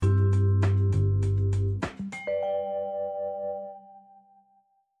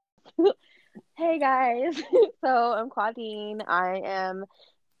Hey guys. So I'm Claudine. I am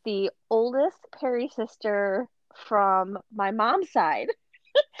the oldest Perry sister from my mom's side.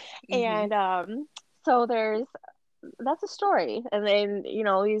 Hmm. And so there's that's a story. And then,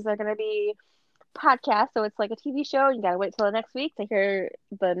 these are gonna be podcasts, so it's like a TV show. You gotta wait till the next week to hear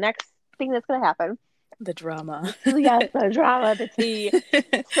the next thing that's gonna happen. The drama. Yes, the drama, the tea.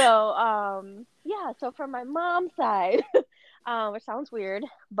 So, yeah, so from my mom's side, which sounds weird,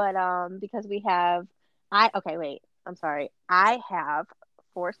 but because we have I okay, wait, I'm sorry. I have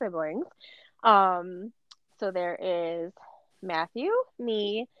four siblings. Um, so there is Matthew,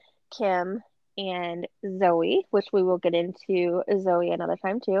 me, Kim, and Zoe, which we will get into Zoe another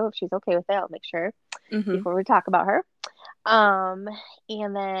time too, if she's okay with it. I'll make sure Hmm. before we talk about her. Um,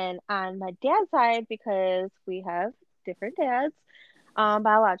 and then on my dad's side, because we have different dads,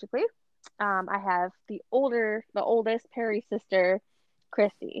 biologically, I have the oldest Perry sister,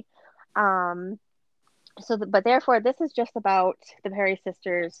 Christy. Um, but therefore, this is just about the Perry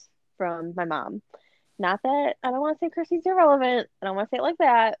sisters from my mom. Not that I don't want to say Christy's irrelevant. I don't want to say it like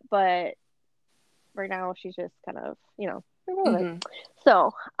that, but right now she's just kind of, irrelevant. Hmm.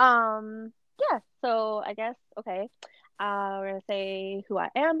 So, yeah. So I guess okay. We're gonna say who I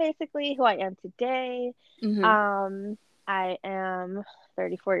am, basically, who I am today. Hmm. Um, I am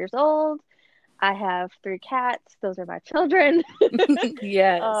 34 years old. I have three cats. Those are my children.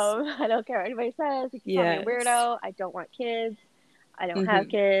 Yes. I don't care what anybody says. You can call me a Yes. weirdo. I don't want kids. I don't have Hmm.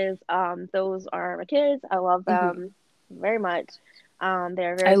 kids. Those are my kids. I love Hmm. them very much. They're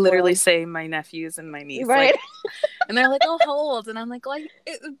I very literally spoiled. say my nephews and my niece, Right, like, and they're like, "Oh, how old?" And I'm like,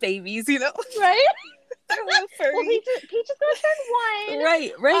 babies, you know. right. They're all Well, furry. Peach is gonna turn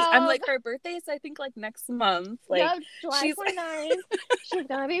Right, right. I'm one. like, her birthday is I think like next month. Like, Yep, July she's 29th. She's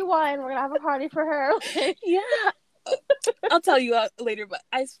gonna be one. We're gonna have a party for her. yeah. I'll tell you later, but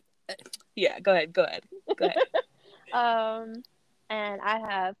yeah. Go ahead. Go ahead. Go ahead. um, and I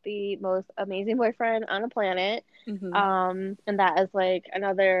have the most amazing boyfriend on the planet. Hmm. And that is like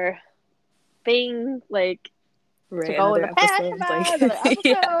another thing, like to Right. go in Another the past episode. Like, about another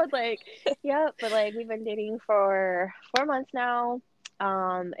yeah. episode. Like, yep. But like we've been dating for 4 months now.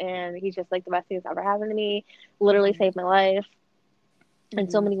 And he's just like the best thing that's ever happened to me. Literally Hmm. saved my life in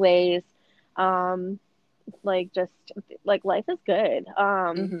so Hmm. many ways. Um, like just like life is good.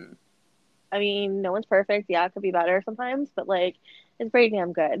 Hmm. I mean, no one's perfect. Yeah, it could be better sometimes, but like it's pretty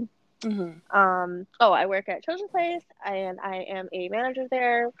damn good. Hmm. Oh, I work at Children's Place and I am a manager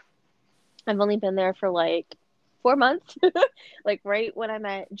there. I've only been there for like 4 months. Like right when I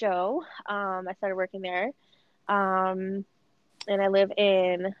met Joe, I started working there. Um, and I live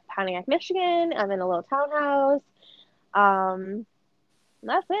in Pontiac, Michigan. I'm in a little townhouse. Um,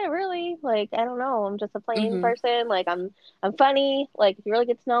 that's it really. Like I don't know, I'm just a plain Hmm. person. Like I'm funny. Like if you really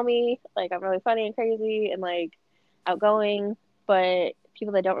get to know me, like I'm really funny and crazy and like outgoing. But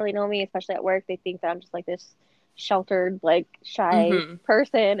people that don't really know me, especially at work, they think that I'm just like this sheltered, like shy Hmm.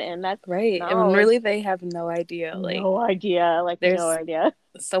 person, and that's Right. And no, really, they have no idea. Like, no idea. Like no there's idea.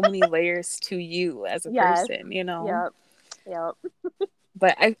 so many layers to you as a Yes. person, you know? Yep. Yep.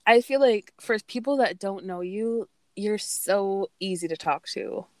 But I feel like for people that don't know you, you're so easy to talk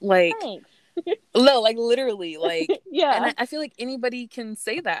to. Like, Thanks. no, like literally, like, and Yeah. I feel like anybody can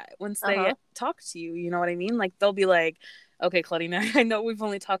say that once Uh they huh. talk to you. You know what I mean? Like, they'll be like, okay, Claudina, I know we've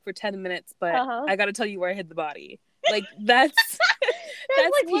only talked for 10 minutes, but Uh huh. I got to tell you where I hid the body. Like, that's, That's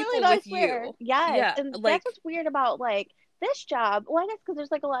that's like literally, people no, I with swear. you. Yes. Yeah. And that's Like, what's weird about like this job. Well, I guess because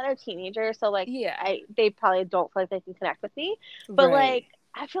there's like a lot of teenagers, so like yeah. they probably don't feel like they can connect with me. But Right. like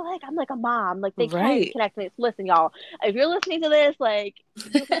I feel like I'm like a mom. Like they can Right. connect with me. Listen, y'all, if you're listening to this, like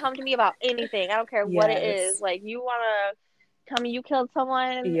you can come to me about anything. I don't care what it is. Yes. Like you wanna tell me you killed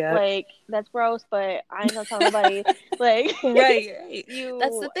someone, Yep. like that's gross, but I ain't gonna tell nobody. Like Right, right. That's you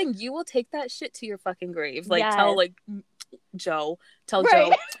the thing. You will take that shit to your fucking grave. Like tell yes. like Joe, tell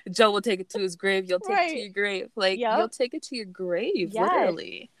Right. Joe. Joe will take it to his grave. You'll take it to Right. your grave. Like Yep. you'll take it to your grave, Yes.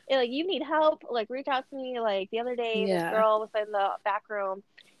 literally. And, like you need help, like reach out to me. Like the other day, this Yeah. girl was in the back room,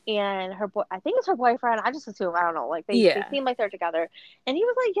 and her boy, I think it's her boyfriend. I just assume, I don't know. Like they Yeah. seem like they're together, and he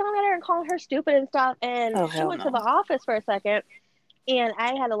was like yelling at her and calling her stupid and stuff. And Oh she hell went to the no. office for a second, and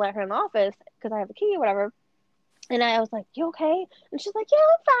I had to let her in the office because I have a key or whatever. And I was like, "You okay?" And she's like, "Yeah,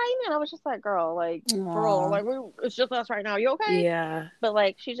 I'm fine." And I was just like, "Girl, like for real, Aw. like it's just us right now. You okay?" Yeah. But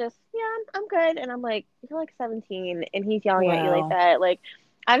like she just, "Yeah, I'm good." And I'm like, "You're like 17 and he's yelling at you like Wow. that." Like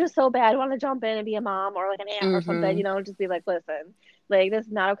I just so bad want to jump in and be a mom or like an aunt or something, Mm-hmm. just be like, "Listen, like this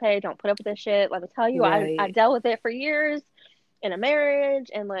is not okay. Don't put up with this shit. Let me tell you, I Right. dealt with it for years in a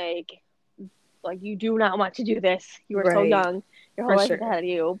marriage and like you do not want to do this. You are so Right. young. Your whole For life is sure. ahead of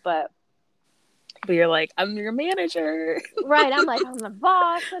you." But But you're like, I'm your manager. Right. I'm like, I'm the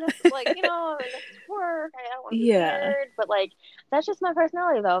boss, and it's like, and this is work. I don't want to be Yeah. weird, but like, that's just my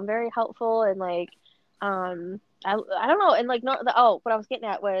personality, though. I'm very helpful, and like, I don't know, and like, no, what I was getting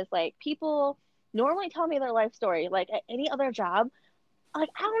at was like, people normally tell me their life story. Like at any other job, like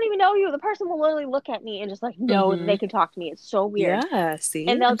I don't even know you. The person will literally look at me and just like know that they can talk to me. It's so weird. Yeah, And see?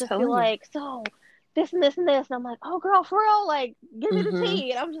 they'll I'm just be telling you. like, so this and this and this, and I'm like, oh girl, for real, like give me the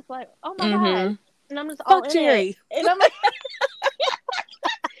tea, and I'm just like, oh my god, and I'm just all Fuck in it, Jerry. and I'm like,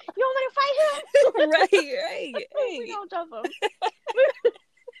 you want me to fight him? Right. We don't jump him.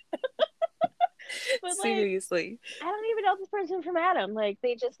 But like, Seriously. I don't even know this person from Adam. Like,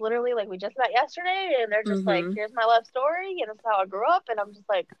 they just literally, like, we just met yesterday, and they're just like, here's my life story, and it's how I grew up, and I'm just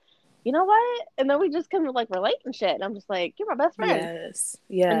like, you know what? And then we just kind of like relate and shit. And I'm just like, you're my best friend. Yes.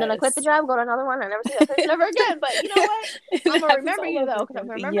 And then I quit the job, go to another one. I never see that person ever again. But you know what? I'm gonna remember you though, because I'm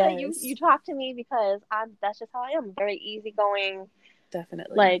gonna remember that you talk to me, because that's just how I am. Very easygoing,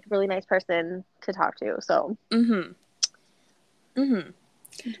 definitely, like really nice person to talk to. So.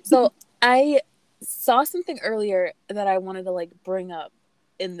 So I saw something earlier that I wanted to like bring up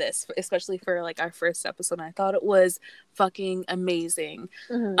in this, especially for like our first episode. And I thought it was fucking amazing.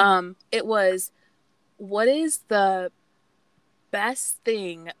 It was, what is the best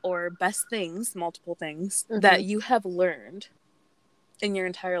thing or best things, multiple things, that you have learned in your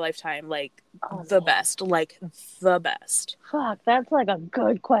entire lifetime? Like best, like the best. Fuck, that's like a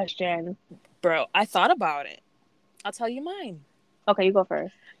good question. Bro, I thought about it. I'll tell you mine. Okay, you go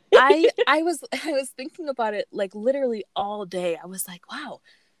first. I was thinking about it like literally all day. I was like, wow,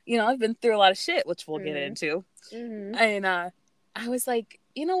 I've been through a lot of shit, which we'll get into. And I was like,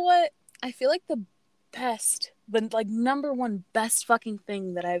 you know what? I feel like the like number one best fucking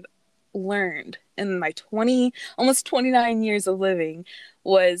thing that I've learned in my almost 29 years of living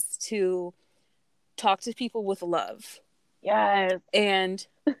was to talk to people with love. Yes. And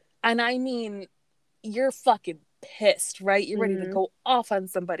I mean, you're fucking pissed, right? You're ready to go off on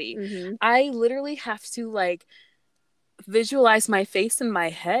somebody. I literally have to like visualize my face in my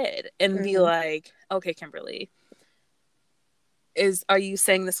head and be like, okay, Kimberly, are you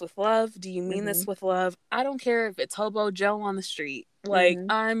saying this with love? Do you mean this with love? I don't care if it's Hobo Joe on the street. Like,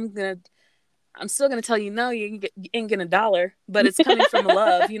 I'm still gonna tell you, no, you ain't getting $1, but it's coming from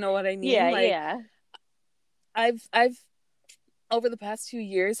love. You know what I mean? Yeah. I've over the past 2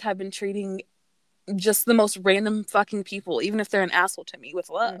 years have been treating just the most random fucking people, even if they're an asshole to me, with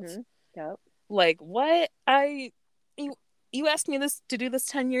love. Yep. Like, what? You asked me to do this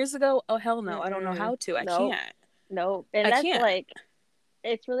 10 years ago? Oh, hell no. I don't know how to. I can't. No. And that's like,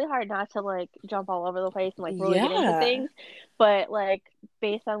 it's really hard not to like jump all over the place and like really get into things. But like,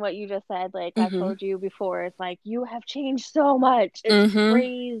 based on what you just said, like I told you before, it's like, you have changed so much. It's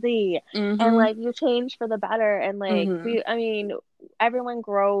crazy. And like, you changed for the better. And like, everyone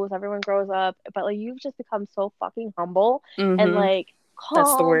grows up, but like, you've just become so fucking humble and like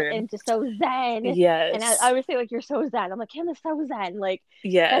calm and just so zen. Yes. And I would say like, you're so zen. I'm like, Kim is so zen. Like,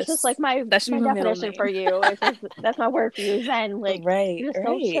 that's just like my definition for you. It's just, that's my word for you, zen. Like, you're just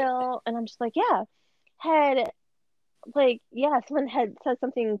so chill. And I'm just like, yeah. Someone had said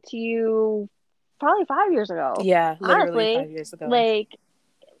something to you probably 5 years ago. Yeah, literally honestly, 5 years ago. Like,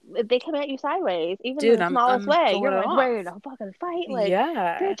 they come at you sideways, even in the smallest way. You're like ready to fucking fight. Like,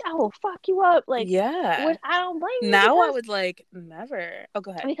 bitch, I will fuck you up. Like, which I don't blame you. Now I would like never. Oh,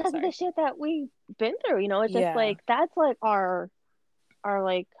 go ahead. Because of the shit that we've been through. It's just like, that's like our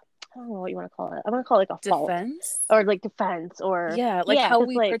like, I don't know what you want to call it. I'm gonna call it like a defense fault. Or like defense, or how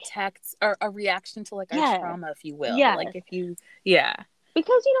we like, protect a reaction to like our trauma, if you will. Like if you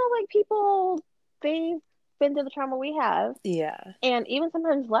because like people, they've been through the trauma we have, and even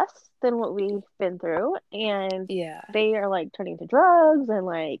sometimes less than what we've been through, and they are like turning to drugs and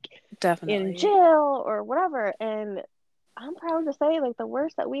like definitely in jail or whatever. And I'm proud to say, like, the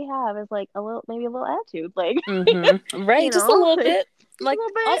worst that we have is like maybe a little attitude, like right, just a little bit. Like,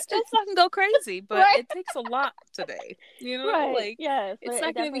 I'll still fucking go crazy, but it takes a lot today. Like, it's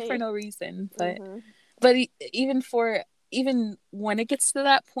not going to be for no reason. But even when it gets to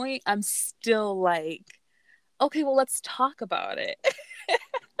that point, I'm still like, okay, well, let's talk about it.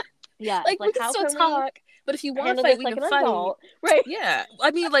 Like we can still talk. But if you want to fight, we can fight. Adult. Right. Yeah.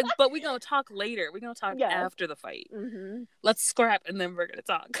 I mean, like, but we're going to talk later. We're going to talk after the fight. Let's scrap and then we're going to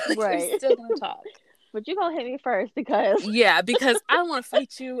talk. Like, we're still going to talk. But you're going to hit me first because... Yeah, because I want to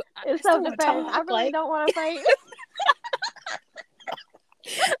fight you. In self-defense, I really don't want to fight.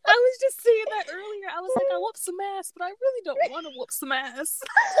 I was just saying that earlier. I was like, I whoop some ass, but I really don't want to whoop some ass.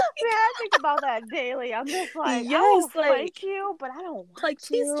 Man, I think about that daily. I'm just like, I Yes, will fight like, you, but I don't want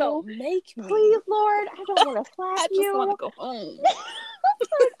please to. don't make me. Please, Lord, I don't want to slap I just want to you. go home. Like,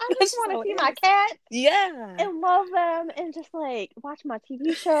 I just That's just want to how it see my is. cats Yeah. and love them and just like watch my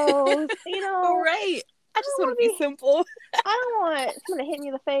TV shows. You know, Right. I I just don't want want to to be be. simple. I don't want someone to hit me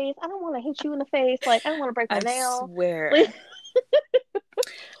in the face. I don't want to hit you in the face. Like, I don't want to break my I nail. swear. Like,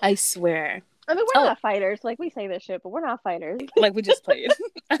 I swear. I mean, we're Oh, not fighters. Like, we say this shit, but we're not fighters. like we just played.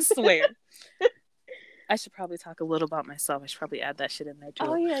 I swear. I should probably talk a little about myself. I should probably add that shit in there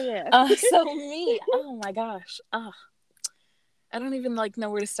Oh too. yeah, yeah. So me, oh my gosh. I don't even like know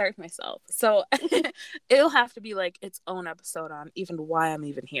where to start myself. So it'll have to be like its own episode on even why I'm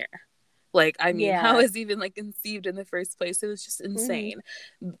even here. Like, I mean, how Yeah. is even like conceived in the first place? It was just Mm-hmm. insane.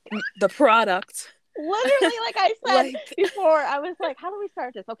 The product. Literally, like I said Like, before, I was like, how do we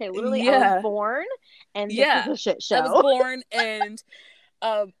start this? Okay, literally, I was yeah. born and this is Yeah. a shit I was show. born and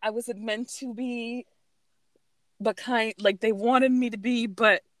I wasn't meant to be, but kind like they wanted me to be,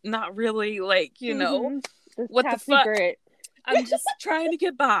 but not really, like, you know, This what the top fuck? secret. I'm just trying to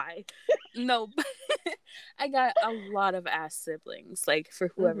get by. No, but I got a lot of ass siblings. Like, for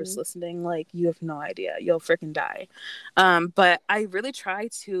whoever's listening, like, you have no idea. You'll freaking die. But I really try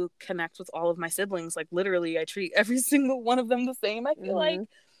to connect with all of my siblings. Like, literally, I treat every single one of them the same. I feel like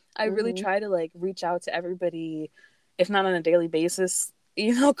I really try to like reach out to everybody, if not on a daily basis,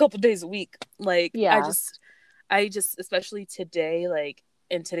 you know, a couple days a week. Like, Yeah. I just, especially today, like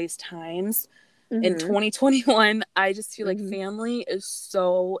in today's times, in 2021, I just feel like family is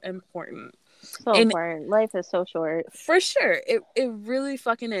so important. So And important. Life is so short. for sure, it really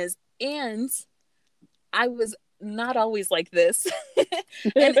fucking is. And I was not always like this.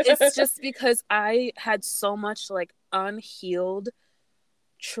 And it's just because I had so much like unhealed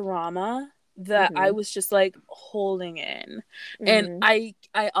trauma that I was just like holding in. And I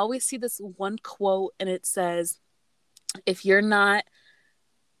always see this one quote and it says, if you're not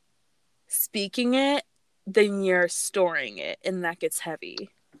speaking it, then you're storing it, and that gets heavy.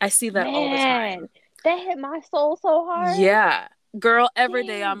 I see that all the time. That hit my soul so hard. Yeah. Girl, every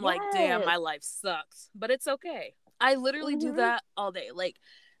day I'm like, yes. damn, my life sucks. But it's okay. I literally do that all day. Like,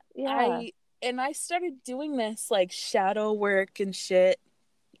 I started doing this like shadow work and shit.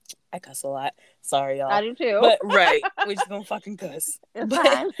 I cuss a lot. Sorry, y'all. I do too. But right, we just gonna fucking cuss. It's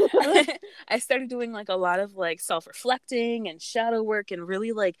but fine. I started doing like a lot of like self-reflecting and shadow work and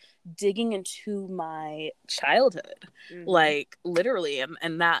really like digging into my childhood. Like, literally,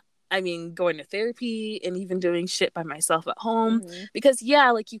 and that, I mean, going to therapy and even doing shit by myself at home. Because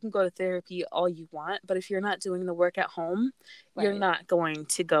yeah, like, you can go to therapy all you want, but if you're not doing the work at home, you're not going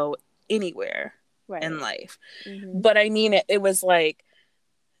to go anywhere in life. But I mean, it was like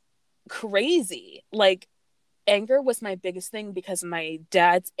crazy. Like, anger was my biggest thing because my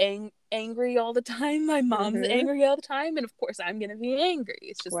dad's angry all the time, my mom's angry all the time, and of course I'm gonna be angry.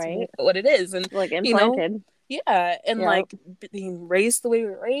 It's just what it is. And like you implanted. know, and like being raised the way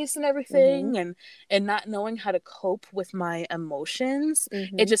we were raised and everything, and not knowing how to cope with my emotions,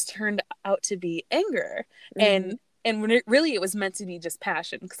 it just turned out to be anger. And when it was meant to be just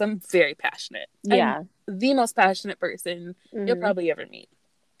passion, because I'm very passionate. I'm the most passionate person you'll probably ever meet.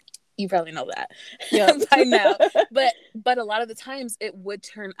 You probably know that by now. But a lot of the times it would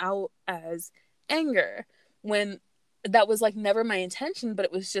turn out as anger, when that was like never my intention, but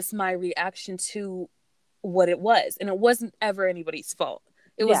it was just my reaction to what it was. And it wasn't ever anybody's fault.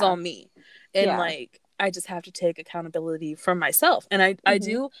 It was all me. And like, I just have to take accountability for myself. And I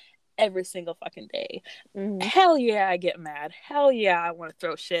do every single fucking day. Hell yeah, I get mad. Hell yeah, I want to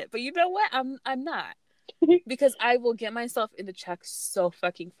throw shit. But you know what? I'm not. Because I will get myself into check so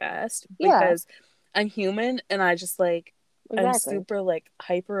fucking fast because I'm human and I just like I'm super like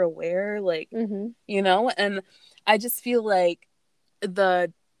hyper aware, like you know, and I just feel like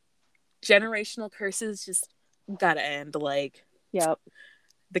the generational curses just gotta end. Like,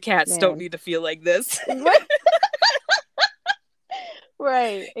 the cats don't need to feel like this.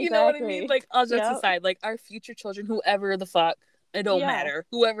 Right. Exactly. You know what I mean? Like, all jokes aside, like, our future children, whoever the fuck, it don't matter.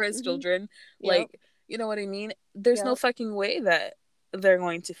 Whoever has children, like, you know what I mean? There's no fucking way that they're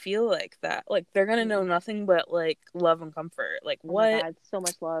going to feel like that. Like, they're gonna know nothing but like love and comfort. Like, what? Oh my God, so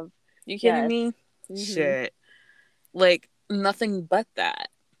much love. You kidding me? Shit. Like, nothing but that.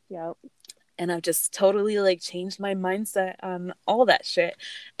 And I've just totally like changed my mindset on all that shit.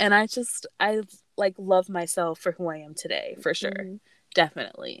 And I like love myself for who I am today, for sure.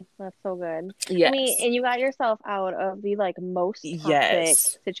 Definitely. That's so good. Yes. I mean, and you got yourself out of the like most toxic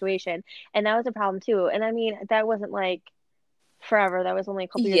situation, and that was a problem too. And I mean, that wasn't like forever. That was only a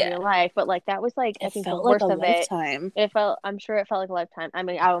couple years of Yeah. your life, but like that was like I It think the felt like a worst of it. lifetime. I'm sure it felt like a lifetime. I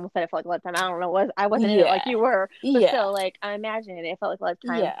mean, I almost said it felt like a lifetime. I don't know, I wasn't in it like Yeah. you were, but Yeah. still, like I imagine it felt like a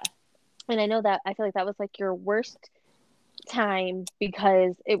lifetime. Yeah. And I know that I feel like that was like your worst time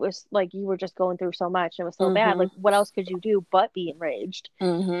because it was like you were just going through so much and it was so bad. Mm-hmm. Like, what else could you do but be enraged?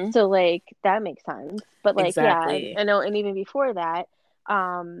 Mm-hmm. So like that makes sense. But like yeah, Exactly. I know, and even before that,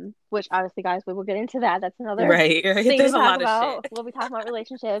 which obviously guys, we will get into that. That's another Right. Right. thing to There's a talk lot of shit. about. We'll be talking about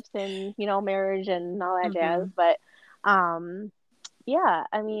relationships and, you know, marriage and all that jazz. Mm-hmm. But yeah,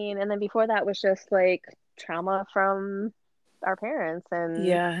 I mean, and then before that was just like trauma from our parents and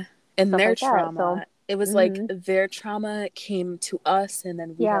Yeah. And stuff their like that. So trauma, it was like mhm. their trauma came to us and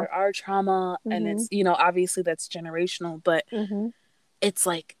then we Yeah. had our trauma and Mhm. it's, you know, obviously that's generational, but Mhm. it's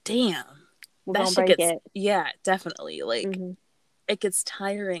like, damn, We're that gonna shit break gets, it. yeah, definitely. Like Mhm. it gets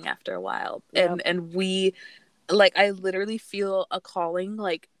tiring after a while. Yep. And we, like, I literally feel a calling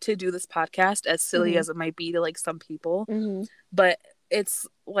like to do this podcast, as silly Mhm. as it might be to like some people, Mhm. but it's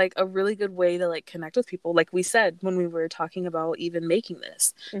like a really good way to like connect with people, like we said when we were talking about even making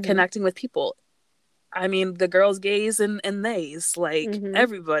this, Mhm. connecting with people. I mean, the girls gays and theys, like Mhm.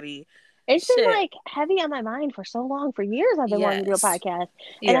 everybody. It's been Shit. like heavy on my mind for so long. For years, I've been wanting to do a Yes. podcast,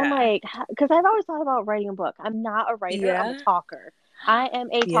 and I'm Yeah. like, because I've always thought about writing a book. I'm not a writer. I'm a Yeah. talker. I am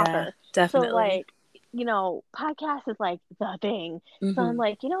a Yeah, talker. So definitely. like, you know, podcast is like the thing. So I'm Mm-hmm.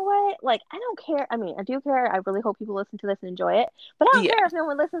 like, you know what? Like, I don't care. I mean, I do care. I really hope people listen to this and enjoy it. But I don't Yeah. care if no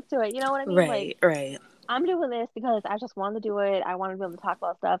one listens to it. You know what I mean? Like, Right. Right. I'm doing this because I just wanted to do it. I wanted to be able to talk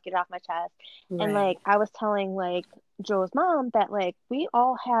about stuff, get it off my chest. And like Right. I was telling like Joe's mom that like we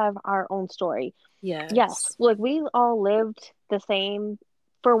all have our own story. Yes, Yes. like we all lived the same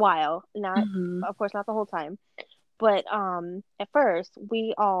for a while. Not Mm-hmm. of course not the whole time. But at first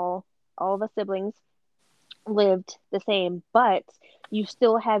we all the siblings lived the same, but you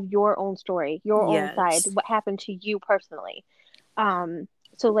still have your own story, your own side, Yes. what happened to you personally.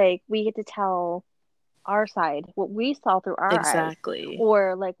 So like we get to tell our side, what we saw through our eyes, Exactly.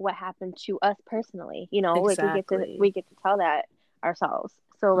 or like what happened to us personally. You know, like Exactly. we get to tell that ourselves.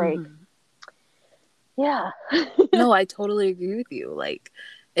 So like, Mm-hmm. yeah. No, I totally agree with you. Like,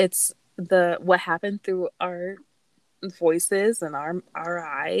 it's the what happened through our voices and our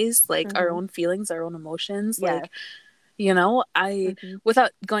eyes, like our hmm own feelings, our own emotions. Yes. Like, you know, I, hmm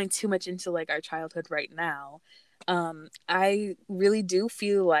without going too much into like our childhood right now, I really do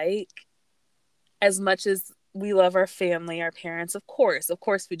feel like, as much as we love our family, our parents, of course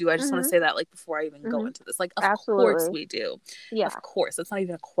we do. I just want to hmm say that, like, before I even go hmm into this, like, of course Absolutely. we do. Yeah. Of course, that's not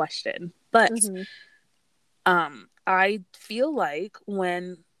even a question. But hmm I feel like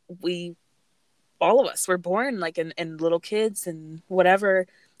when we, all of us were born like in little kids and whatever,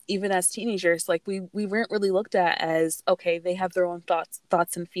 even as teenagers, like we weren't really looked at as, okay, they have their own thoughts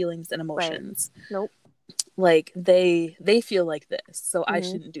and feelings and Right. emotions. Nope. Like they feel like this, so I hmm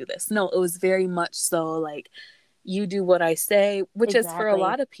shouldn't do this. No, it was very much so like, you do what I say, which is for a Exactly.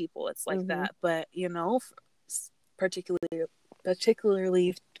 lot of people it's like hmm that, but you know,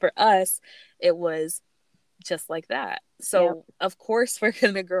 particularly for us, it was just like that. Yep. So of course we're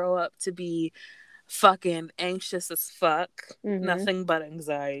gonna grow up to be fucking anxious as fuck, hmm nothing but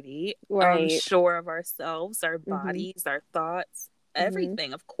anxiety, Right. unsure of ourselves, our hmm bodies, our thoughts, hmm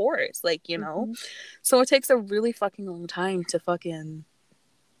everything, of course. Like, you know, hmm so it takes a really fucking long time to fucking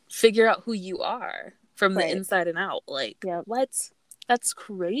figure out who you are from the Right. inside and out. Like, Yep. what? That's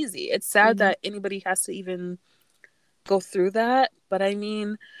crazy. It's sad hmm that anybody has to even go through that, but I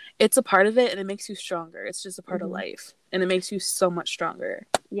mean, it's a part of it and it makes you stronger. It's just a part of hmm life and it makes you so much stronger.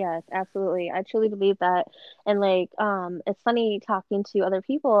 Yes, absolutely. I truly believe that. And like, it's funny talking to other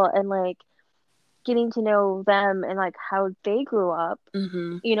people and like getting to know them and like how they grew up.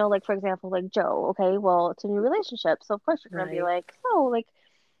 Mm-hmm. You know, like for example, like Joe, okay, well, it's a new relationship. So of course you're gonna be Right. like, so like,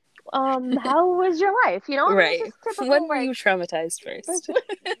 how was your life? You know, and it's Right. just typical When were like you traumatized first?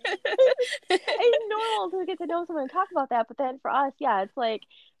 it's normal to get to know someone and talk about that. But then for us, yeah, it's like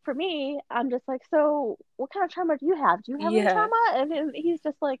for me, I'm just like, so what kind of trauma do you have? Do you have any Yeah. trauma? And then he's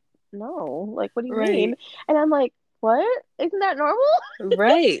just like, no. Like, what do you mean? Right. And I'm like, what? Isn't that normal?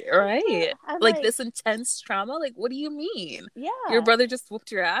 Right. Right. I'm Like like, this intense trauma? Like, what do you mean? Your yeah. brother just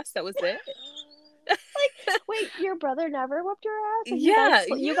whooped your ass? That was it? Like, wait, your brother never whooped your ass, and Yeah.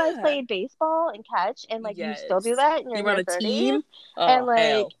 you guys Yeah. played baseball and catch, and like you still do Yes. that, and you're You in were on your a 30s, team? and Oh,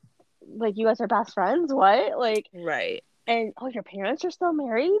 hell. like you guys are best friends. What? Like, Right. and oh, your parents are still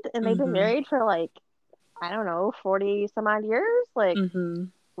married, and they've been Mm-hmm. married for like I don't know, 40 some odd years. Like, Mm-hmm.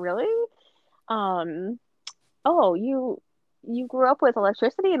 really? Um. Oh, you grew up with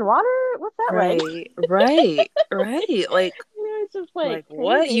electricity and water. What's that like? Right. Right. Right. Like, was just like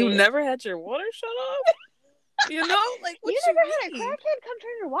what? You crazy. never had your water shut off? You know, like, what You you never had a mean? crackhead come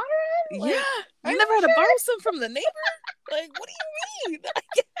turn your water on? Yeah, Like, are you you never had to sure? borrow some from the neighbor? Like, what do you mean?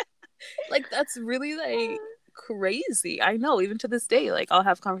 Like, that's really like crazy. I know, even to this day, like I'll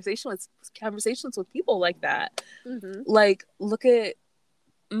have conversations with people like that. Mm-hmm. Like, look at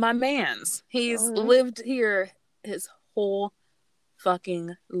my man's. He's Mm-hmm. lived here his whole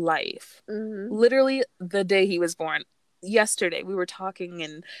fucking life. Mm-hmm. Literally the day he was born. Yesterday we were talking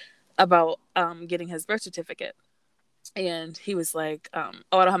and about getting his birth certificate. And he was like, oh,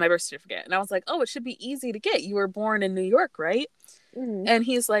 I don't have my birth certificate. And I was like, oh, it should be easy to get. You were born in New York, right? Mm-hmm. And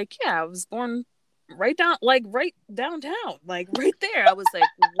he's like, yeah, I was born right downtown, like right there. I was like,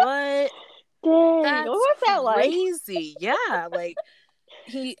 what? Dang, That's what's that like? crazy. Yeah, like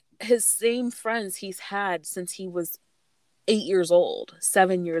his same friends he's had since he was 8 years old,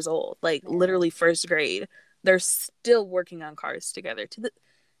 7 years old, like Man. literally first grade. They're still working on cars together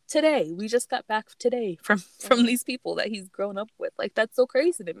today. We just got back today from Mm-hmm. these people that he's grown up with. Like, that's so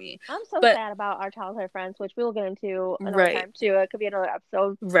crazy to me. I'm so But sad about our childhood friends, which we will get into another right, time too. It could be another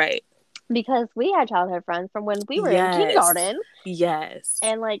episode right. because we had childhood friends from when we were in Yes. kindergarten, Yes.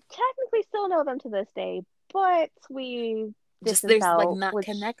 and like technically still know them to this day, but we Just distance there's like out, not which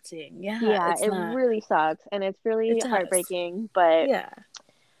connecting. Yeah, yeah, it's it not. really sucks and it's It really does. heartbreaking. But Yeah.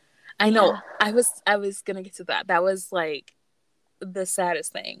 I know. yeah, I was gonna get to that. That was like the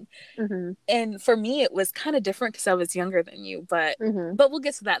saddest thing. mm-hmm. And for me it was kind of different because I was younger than you, but Mm-hmm. we'll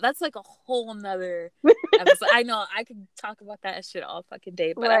get to that. That's like a whole nother episode. I know I could talk about that shit all fucking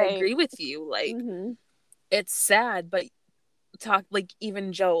day, but I Right. agree with you. Like, Mm-hmm. it's sad, but talk like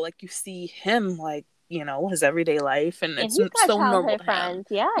even Joe, like you see him like, his everyday life and And it's he's got so normal childhood to him. friends.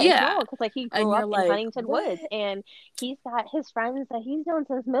 Yeah, it's Yeah. normal because like he And grew you're up in like, Huntington what? Woods, and he's got his friends that he's known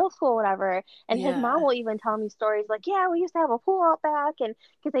since middle school, whatever. And his mom Yeah. will even tell me stories like, yeah, we used to have a pool out back, and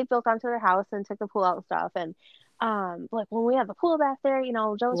because they built onto their house and took the pool out and stuff. And like when we had the pool back there,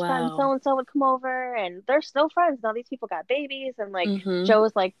 Joe's friend so Wow. and so would come over, and they're still friends. Now these people got babies, and like Mm-hmm.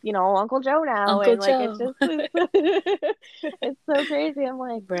 Joe's like Uncle Joe now, Uncle and like it's Joe. just it's so crazy. I'm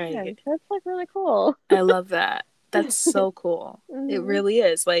like, Right. man, that's like really cool. I love that. That's so cool. It Hmm. really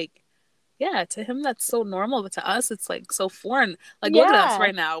is. Like, yeah, to him that's so normal, but to us it's like so foreign. Like, look at us Yeah,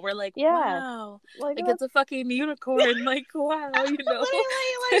 right now. We're like, yeah. wow, Like like it's that's a fucking unicorn. Like, wow, literally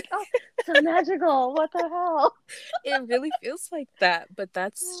like oh, so magical. What the hell? it really feels like that. But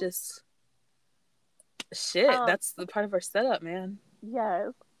that's just shit. Um, That's the part of our setup, man.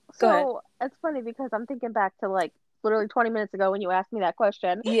 yes. Go ahead. So it's funny because I'm thinking back to like literally 20 minutes ago when you asked me that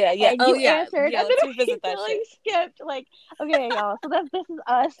question Yeah, yeah. and Oh you yeah. answered Yeah, and then let's we revisit that totally shit. skipped like okay y'all, so this is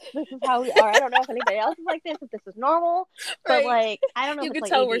us, this is how we are. I don't know if anybody else is like this, if this is normal, but Right. like I don't know if You it's can like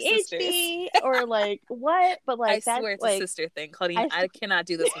tell we're sisters. ADHD or like what, but I like that's swear it's a like sister thing, Claudine. I I cannot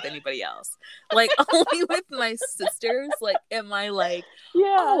do this with anybody else. Like, only with my sisters, like, am I like,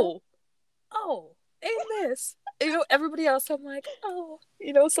 yeah. oh, and this. Everybody else, I'm like, oh,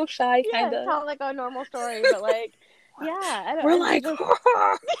 so shy, kind Yeah, of. tell like a normal story, but like, yeah, I don't. We're It's like, just,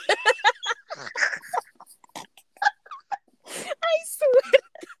 I swear.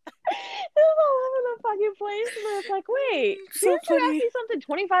 it's all over the fucking place, and it's like, wait, It's so didn't you ask funny. me something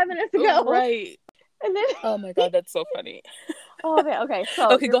 25 minutes ago? Right. And then, Oh my God, that's so funny. oh man, okay.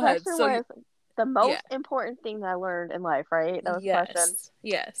 So Okay, your go ahead. question So, was the yeah. most important thing that I learned in life, right? That was the question. Yes.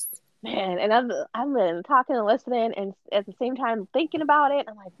 Yes. Man, and I've been talking and listening, and at the same time thinking about it.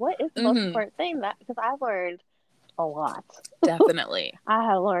 I'm like, what is the most Mm-hmm. important thing? That because I've learned a lot. Definitely. I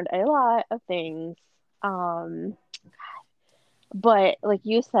have learned a lot of things. But like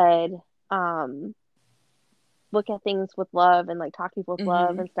you said, um, look at things with love and like talk to people with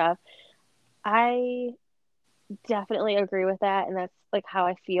love Mm-hmm. and stuff. I definitely agree with that, and that's like how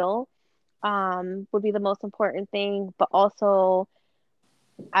I feel. Would be the most important thing, but also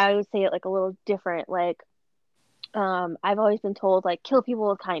I would say it like a little different. Like, I've always been told like kill people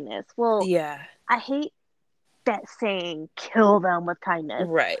with kindness. Well, Yeah. I hate that saying kill them with kindness.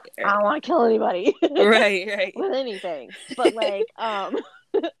 Right. I Right. don't want to kill anybody Right. Right. with anything, but like,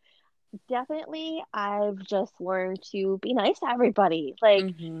 definitely I've just learned to be nice to everybody. Like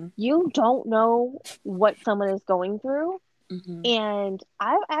Mm-hmm. you don't know what someone is going through. Mm-hmm. And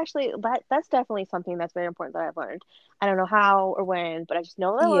I've actually that's definitely something that's very important that I've learned. I don't know how or when, but I just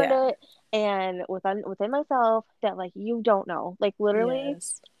know that I learned Yeah. it. And within myself that like you don't know. Like literally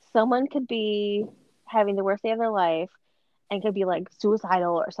Yes. someone could be having the worst day of their life and could be like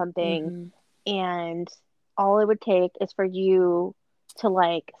suicidal or something, Mm-hmm. and all it would take is for you to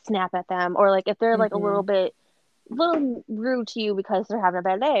like snap at them, or like if they're like a Mm-hmm. little rude to you because they're having a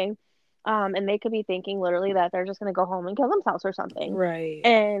bad day, And they could be thinking literally that they're just going to go home and kill themselves or something. Right.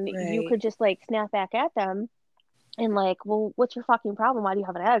 And you Right. could just like snap back at them and like, well, what's your fucking problem? Why do you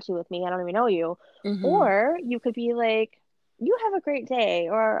have an attitude with me? I don't even know you. Mm-hmm. Or you could be like, you have a great day,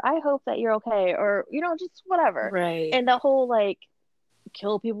 or I hope that you're okay, or just whatever. Right. And the whole like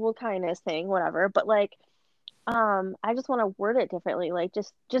kill people with kindness thing, whatever. But like, I just want to word it differently. Like,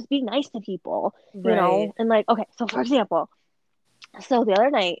 just be nice to people, Right. And like, okay, so for example, so the other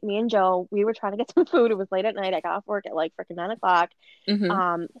night, me and Joe, we were trying to get some food. It was late at night. I got off work at like freaking 9 o'clock.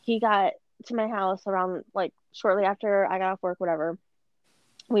 Mm-hmm. He got to my house around like shortly after I got off work, whatever.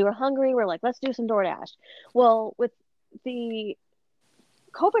 We were hungry. We're like, let's do some DoorDash. Well, with the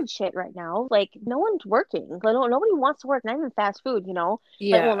COVID shit right now, like no one's working. Like, nobody wants to work, not even fast food, Like, well, no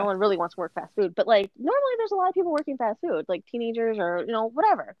Yeah. one really wants to work fast food, but like normally there's a lot of people working fast food, like teenagers or,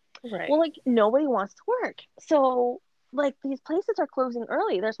 whatever. Well, Right. like nobody wants to work. So like these places are closing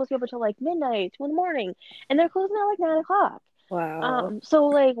early. They're supposed to be open till like midnight, 2 in the morning, and they're closing at like 9 o'clock. Wow. So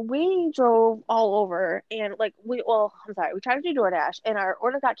like we drove all over and like I'm sorry, we tried to do DoorDash and our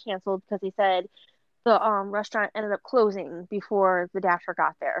order got canceled because they said the restaurant ended up closing before the Dasher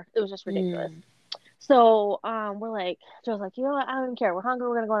got there. It was just ridiculous. Mm. So we're like, Joe's like, you know what? I don't even care. We're hungry.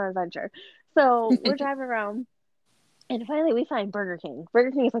 We're gonna go on an adventure. So we're driving around, and finally we find Burger King.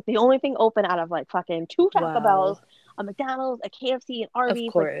 Burger King is like the only thing open out of like fucking two Taco Wow. Bells, a McDonald's, a KFC, an Of Arby's,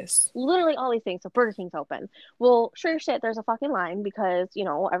 like course. literally all these things. So Burger King's open. Well, sure as shit, there's a fucking line because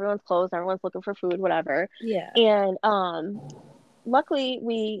everyone's closed, everyone's looking for food, whatever. Yeah. And luckily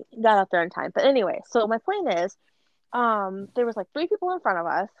we got up there in time. But anyway, so my point is, there was like three people in front of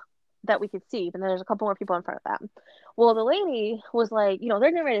us that we could see, but then there's a couple more people in front of them. Well, the lady was like, they're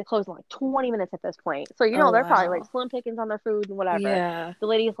getting ready to close in like 20 minutes at this point. So, Oh they're probably like wow. slim pickings on their food and whatever. Yeah. The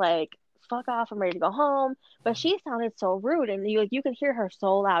lady's like, fuck off, I'm ready to go home. But she sounded so rude, and you could hear her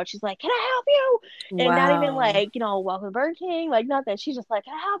so loud. She's like, can I help you? And not even Wow. like, welcome to Burger King, like nothing. She's just like,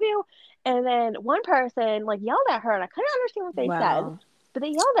 can I help you? And then one person like yelled at her, and I couldn't understand what they said, Wow. but they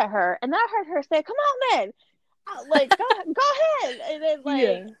yelled at her, and then I heard her say, come on, then like go ahead. And then like,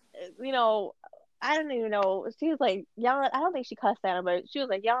 Yeah. you know I don't even know, she was like yelling. I don't think she cussed at them, but she was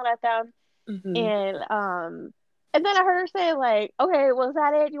like yelling at them. Mm-hmm. And then I heard her say like, okay, well, is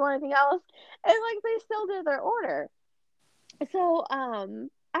that it, do you want anything else? And like they still did their order. So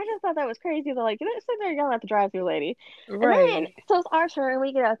I just thought that was crazy. They're like, they're sitting there yelling at the drive-through lady. And then Right. so it's our turn.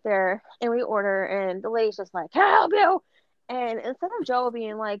 We get up there and we order, and the lady's just like, can I help you? And instead of Joe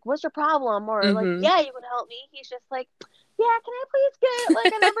being like, what's your problem? Or like, Mm-hmm. yeah, you can help me. He's just like, yeah, can I please get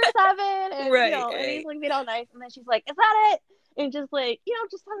like a number 7? And Right. and he's Right. like being all nice. And then she's like, is that it? And just like,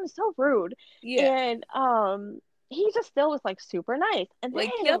 just sounding so rude. Yeah. And he just still was like super nice. And Like,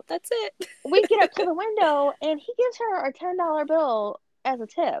 then yep, that's it. we get up to the window and he gives her a $10 bill as a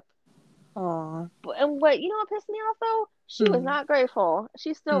tip. Aw. And what pissed me off though? She was Mm. not grateful.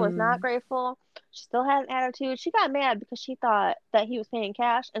 She still was not Mm. grateful. She still had an attitude. She got mad because she thought that he was paying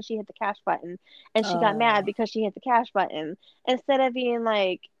cash and she hit the cash button. And she got mad Oh. because she hit the cash button. Instead of being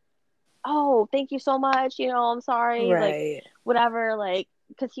like, oh, thank you so much, I'm sorry, like Right. whatever, like,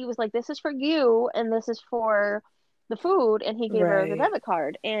 because he was like, this is for you and this is for the food. And he gave her the Right. debit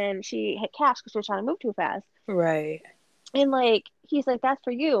card and she hit cash because she was trying to move too fast. Right. And like he's like, that's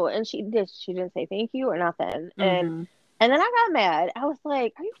for you. And she didn't say thank you or nothing. And Mm-hmm. and then I got mad. I was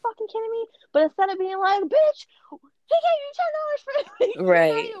like, are you fucking kidding me? But instead of being like, bitch, he gave you $10 for you're not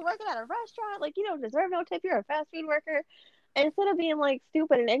Right. even working at a restaurant, like you don't deserve no tip, you're a fast food worker. And instead of being like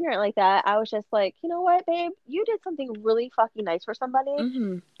stupid and ignorant like that, I was just like, you know what, babe, you did something really fucking nice for somebody.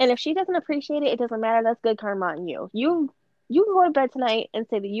 Mm-hmm. And if she doesn't appreciate it, it doesn't matter. That's good karma on you. You can go to bed tonight and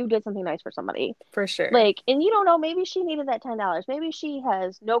say that you did something nice for somebody. For sure. Like, and you don't know, maybe she needed that $10. Maybe she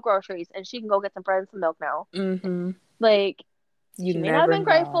has no groceries and she can go get some bread and some milk now. Mm-hmm. Like, You she may not have never been know.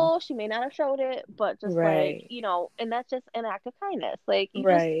 grateful, she may not have showed it, but just like, Right. and that's just an act of kindness. Like,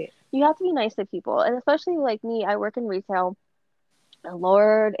 Right. you have to be nice to people. And especially like me, I work in retail. And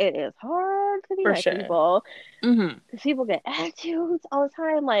Lord, it is hard to be For nice to sure. people Mm-hmm. because people get attitudes all the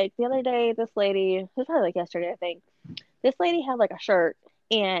time. Like the other day, this lady, it was probably like yesterday, I think, this lady had like a shirt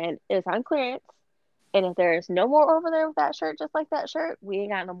and it was on clearance. And if there's no more over there with that shirt, just like that shirt, we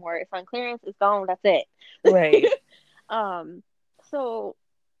ain't got no more. It's on clearance. It's gone. That's Right. it. um, so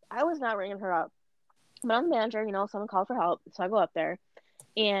I was not ringing her up, but I'm the manager. Someone called for help, so I go up there,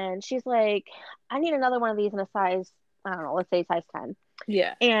 and she's like, "I need another one of these in a size. I don't know. Let's say size 10."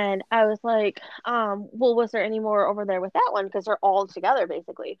 Yeah. And I was like, well, was there any more over there with that one? Because they're all together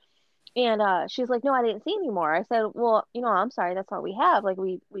basically. And she's like, no, I didn't see any more. I said, well, I'm sorry, that's what we have. Like,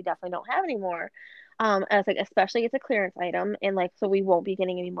 we definitely don't have any more. I was like, especially it's a clearance item, and like, so we won't be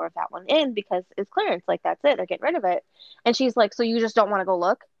getting any more of that one in because it's clearance. Like, that's it. They're getting rid of it. And she's like, so you just don't want to go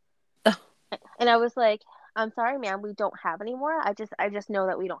look? And I was like, I'm sorry, ma'am, we don't have any more. I just know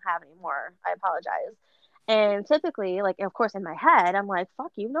that we don't have any more. I apologize. And typically, like, of course, in my head, I'm like,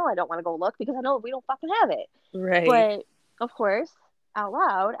 fuck you, no, I don't want to go look because I know we don't fucking have it. Right. But of course, out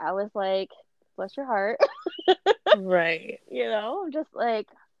loud, I was like, bless your heart. Right. I'm just like,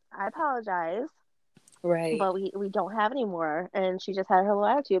 I apologize, Right. but we don't have any more. And she just had her little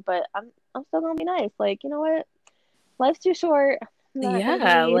attitude, but I'm still gonna be nice. Like, you know what? Life's too short. I'm not gonna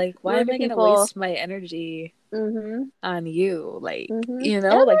Yeah, be like why rude am to I gonna people. waste my energy Mm-hmm. on you? Like, Mm-hmm. And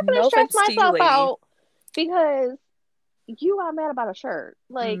I'm like not gonna no stress offense to you, myself lady. out because you got mad about a shirt.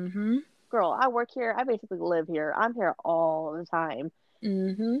 Like, Mm-hmm. girl, I work here. I basically live here. I'm here all the time.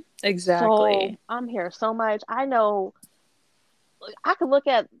 Mm-hmm. So Exactly. I'm here so much. I know I could look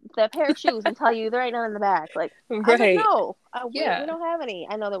at that pair of shoes and tell you there ain't none in the back. Like, I just Right. know. We Yeah. don't have any.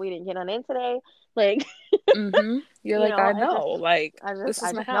 I know that we didn't get none in today. Like, Mm-hmm. You're like, I I know. just Like, I just this is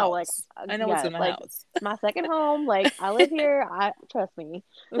I my just know, like, house. I know what's yes, in my like, house. my second home. Like, I live here. I trust me.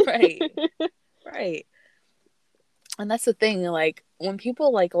 Right. Right. And that's the thing, like when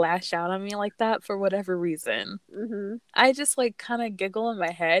people like lash out on me like that for whatever reason, Mhm. I just like kind of giggle in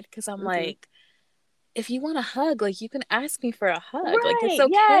my head because I'm Mhm. like, if you want a hug, like you can ask me for a hug. Like it's Right.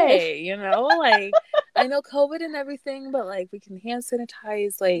 Yes. okay, Like I know COVID and everything, but like we can hand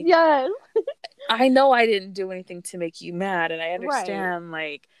sanitize. Like Yes. I know I didn't do anything to make you mad, and I Right. understand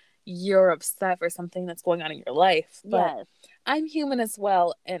like you're upset for something that's going on in your life, but Yes. I'm human as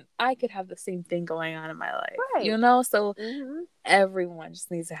well, and I could have the same thing going on in my life, Right. So Mhm. everyone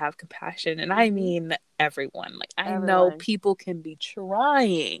just needs to have compassion, and I Mhm. mean everyone. Like I know Everyone. people can be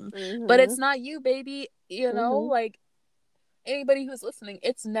trying, but Mhm. it's not you, baby. Mhm. Like anybody who's listening,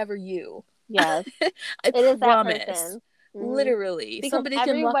 it's never you. Yes. I It is that promise. person. Mhm. Literally, Because somebody can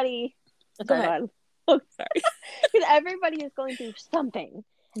look. everybody. Go Sorry, go ahead. ahead. Sorry. Because everybody is going through something,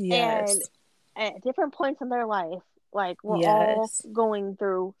 and Yes. at different points in their life, like, we're all Yes. going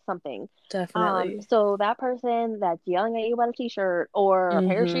through something. Definitely. So that person that's yelling at you about a t-shirt or a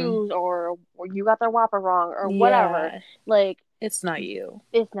pair of Mm-hmm. shoes, or you got their whopper wrong or whatever, Yeah. like, It's not you.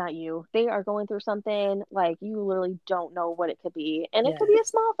 it's not you. They are going through something, like, you literally don't know what it could be. And it could be a Yes.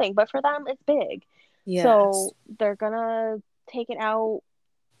 small thing, but for them it's big. Yes. So they're gonna take it out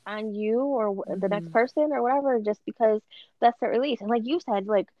on you or the next Mm-hmm. person or whatever, just because that's their release. And like you said,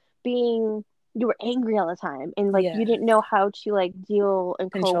 like, being you were angry all the time, and like you Yeah. didn't know how to like deal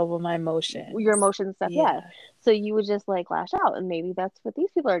and cope Control my your emotions. emotions and stuff. Yeah. Yeah. So you would just like lash out, and maybe that's what these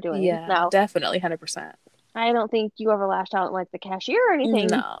people are doing Yeah. now. Definitely 100%. I don't think you ever lashed out like the cashier or anything,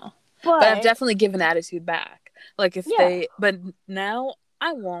 No. But I've but definitely given attitude back. Like if yeah. but now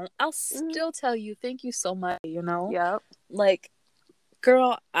I won't. I'll Hmm. still tell you thank you so much. Yep. Like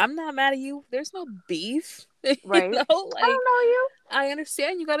girl, I'm not mad at you. There's no beef. Right. I Like don't know you. I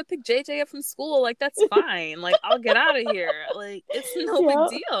understand you got to pick JJ up from school. Like that's fine. Like I'll get out of here. Like it's no big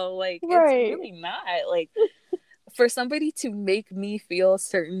Yep. deal. Like it's Right. really not. Like for somebody to make me feel a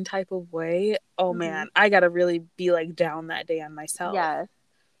certain type of way, oh Hmm. man, I got to really be like down that day on myself. Yes.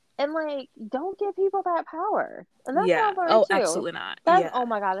 And like, don't give people that power. And that's Yeah. what I learned Oh, too. absolutely not. That's, Yeah. oh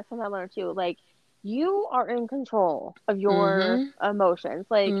my God, that's something I learned too. Like, you are in control of your Mhm. emotions.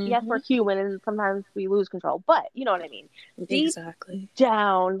 Like, yes, we're Mhm. human and sometimes we lose control, but you know what I mean. Deep Exactly.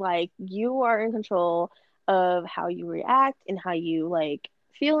 down, like, you are in control of how you react and how you like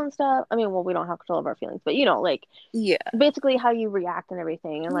feel and stuff. I mean, well, we don't have control of our feelings, but like, Yeah. basically how you react and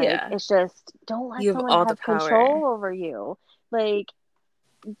everything. And like, Yeah. it's just, don't let You have someone all the have power. control over you. Like,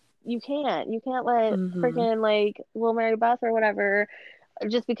 you can't let Mhm. freaking like Lil Mary Beth or whatever,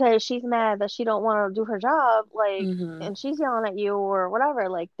 just because she's mad that she don't want to do her job, like, Mhm. and she's yelling at you or whatever,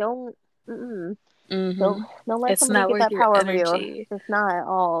 like, don't, mm-mm, don't Mhm. don't let It's somebody not get worth that your power over you. energy. It's not at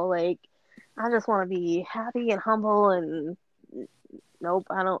all. Like, I just want to be happy and humble, and nope,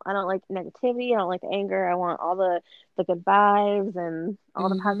 I don't like negativity. I don't like the anger. I want all the good vibes and all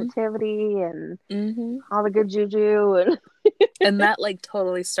the Mhm. positivity and Mhm. all the good juju and And that like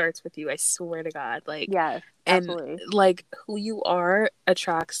totally starts with you. I swear to God. Like yes, and absolutely. like who you are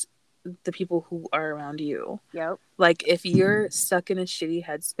attracts the people who are around you. Yep. Like if you're stuck in a shitty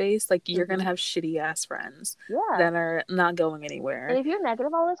headspace, like you're gonna Hmm. have shitty ass friends Yeah. that are not going And anywhere. if you're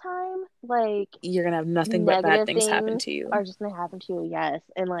negative all the time, like, You're gonna have nothing but bad negative things happen things to you. are just gonna happen to you, yes.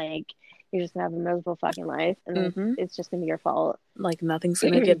 And like, you're just gonna have a miserable fucking life, and then Mm-hmm. it's just gonna be your fault. Like nothing's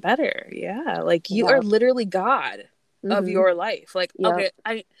gonna get better. Yeah. Like you are Yep. literally God of Hmm. your life. Like, Yep. okay,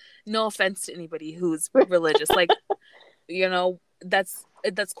 I no offense to anybody who's religious. Like, that's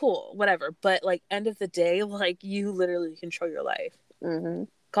that's cool, whatever. But like, end of the day, like, you literally control your life. Mm-hmm.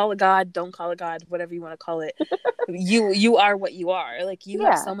 Call it God, don't call it God, whatever you want to call it. You are what you are. Like, you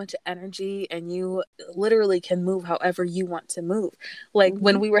have Yeah. so much energy, and you literally can move however you want to move. Like, Mm-hmm.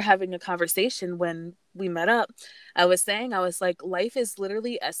 when we were having a conversation when we met up, I was saying, I was like, life is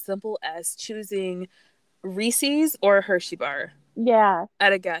literally as simple as choosing Reese's or a Hershey bar Yeah.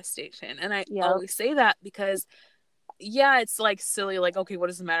 at a gas station. And I Yep. always say that because, yeah, it's like silly, like, okay, what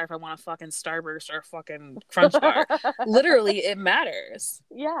does it matter if I want a fucking Starburst or a fucking Crunch Bar? Literally, it matters.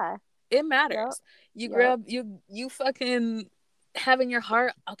 Yeah. It Yep. matters. You Yep. grab, you fucking have in your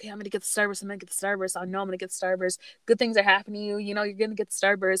heart, okay, I'm gonna get the Starburst, I'm gonna get the Starburst, I know I'm gonna get the Starburst, good things are happening to you, you know you're gonna get the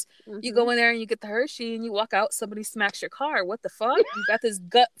Starburst. You Mm-hmm. go in there and you get the Hershey and you walk out, somebody smacks your car. What the fuck? You got this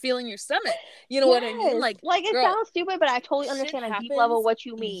gut feeling in your stomach. You know what I mean? Yes. Like, Like, it girl, sounds stupid, but I totally shit understand on deep level happens. what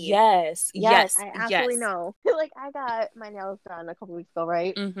you mean. Yes, Yes, yes, I absolutely yes. know. Like, I got my nails done a couple weeks ago,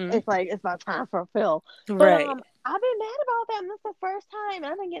 right? Mm-hmm. It's like it's about time for a fill. But Right. I've been mad about them. This is the first time, and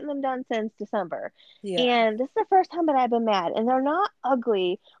I've been getting them done since December. Yeah. And this is the first time that I've been mad. And they're not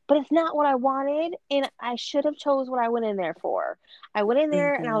ugly, but it's not what I wanted. And I should have chose what I went in there for. I went in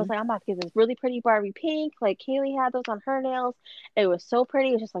there and I Mm-hmm. was like, I'm about to get this really pretty Barbie pink. Like Kaylee had those on her nails. It was so pretty.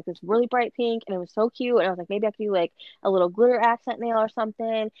 It was just like this really bright pink, and it was so cute. And I was like, maybe I could do like a little glitter accent nail or something.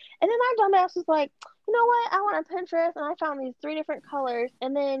 And then my dumbass was like, you know what? I went on Pinterest and I found these three different colors.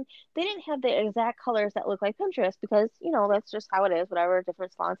 And then they didn't have the exact colors that look like Pinterest because, that's just how it is. Whatever,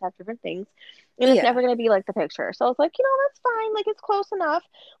 different salons have different things. And it's Yeah. never going to be like the picture. So I was like, that's fine. Like, it's close enough.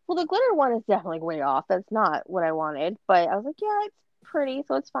 Well, the glitter one is definitely way off. That's not what I wanted. But I was like, yeah, it's pretty,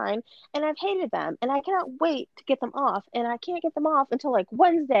 so it's fine. And I've hated them. And I cannot wait to get them off. And I can't get them off until like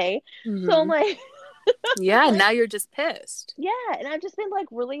Wednesday. So I'm Mm-hmm. like, Yeah. like, Now you're just pissed. yeah, and I've just been like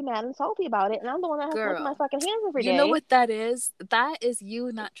really mad and salty about it, and I'm the one that has to look at my Girl, fucking hands every you know day. what that is? That is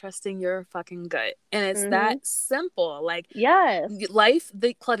you not trusting your fucking gut. And it's Mm-hmm. that simple. Like, Yes. life,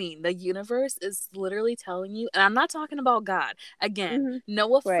 the Claudine, the universe is literally telling you, and I'm not talking about God. Again, Mm-hmm. no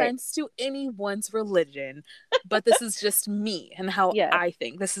Right. offense to anyone's religion, but this is just me and how Yes. I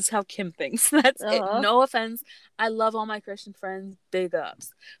think. This is how Kim thinks. That's it. Uh-huh. No offense. I love all my Christian friends, big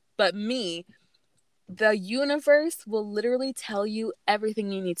ups. But me, the universe will literally tell you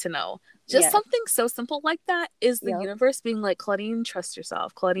everything you need to know. Just Yes. something so simple like that is the Yep. universe being like, Claudine, trust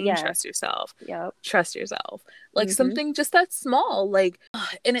yourself. Claudine, Yes. trust yourself. Yep. Trust yourself. Like, Mm-hmm. something just that small. Like,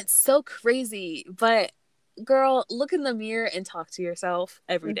 and it's so crazy. But, girl, look in the mirror and talk to yourself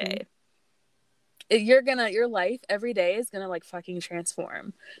every Mm-hmm. day. Your life every day is gonna like fucking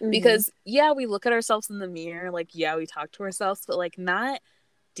transform. Mm-hmm. Because, yeah, we look at ourselves in the mirror, like, yeah, we talk to ourselves, but like, not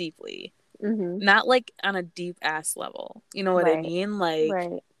deeply, Mm-hmm. not like on a deep ass level. You know what I Right. mean? Like,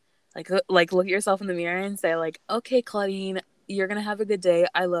 Right. like look at yourself in the mirror and say like, okay, Claudine, you're gonna have a good day.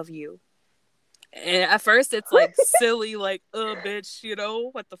 I love you. And at first it's like silly, like,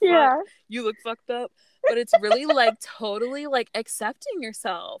 bitch, what the fuck? Yeah. You look fucked up. But it's really like totally like accepting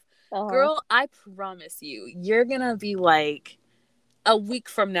yourself. Uh-huh. Girl, I promise you, you're gonna be like, a week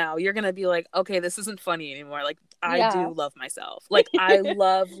from now, you're gonna be like, okay, this isn't funny anymore. Like, I Yeah. do love myself. Like, I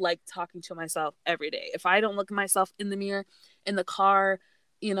love like talking to myself every day. If I don't look at myself in the mirror, in the car,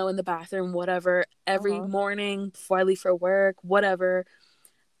 in the bathroom, whatever, every Uh-huh. morning before I leave for work, whatever,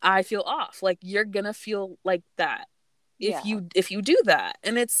 I feel off. Like, you're gonna feel like that if Yeah. you do that.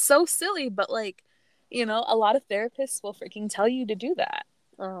 And it's so silly, but like, a lot of therapists will freaking tell you to do that,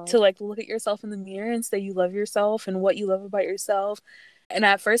 Uh-huh. to like look at yourself in the mirror and say you love yourself and what you love about yourself. And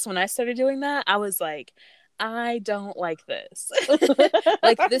at first, when I started doing that, I was like, I don't like this.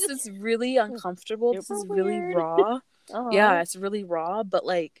 Like, this is really uncomfortable. This Super is really weird. raw. Uh-huh. Yeah, it's really raw, but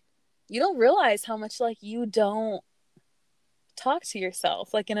like, you don't realize how much like you don't talk to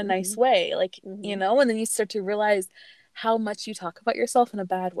yourself like in a Mm-hmm. nice way. Like, Mm-hmm. and then you start to realize how much you talk about yourself in a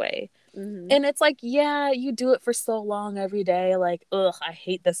bad way. Mm-hmm. And it's like, yeah, you do it for so long every day. Like, ugh, I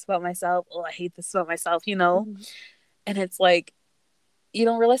hate this about myself. Oh, I hate this about myself. Mm-hmm. And it's like, you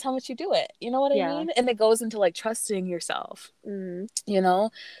don't realize how much you do it. You know what I Yeah. mean? And it goes into like trusting yourself, Mm-hmm. you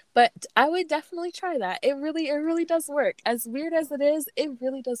know? But I would definitely try that. It really does work. As weird as it is, it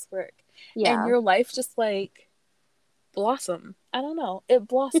really does work. And Yeah. your life just like blossom. I don't know. It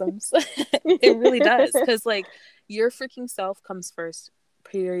blossoms. It really does. Because like, your freaking self comes first,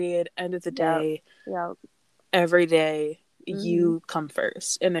 period. End of the Yep. day. Yep. Every day, Mm-hmm. you come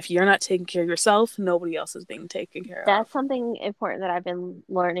first. And if you're not taking care of yourself, nobody else is being taken care of. That's something important that I've been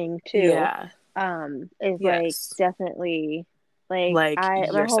learning too. Yeah. Is like Yes. definitely like Like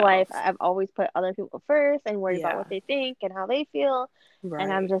my whole life yourself. I've always put other people first and worried about Yeah. what they think and how they feel. And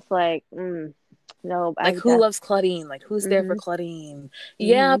I'm Right. just like, No, Like, who loves Claudine? Like, who's there for Mhm. Claudine?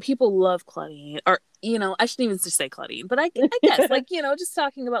 Yeah, Mhm. people love Claudine. Or, you know, I shouldn't even just say Claudine, but I guess, like, you know, just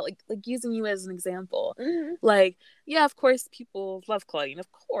talking about, like using you as an example. Mhm. Like, yeah, of course, people love Claudine.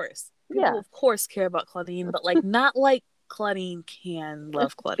 Of course. People, Yeah. of course, care about Claudine, but, like, not like Claudine can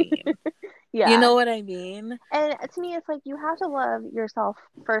love Claudine. You Yeah. know what I mean? And to me, it's like you have to love yourself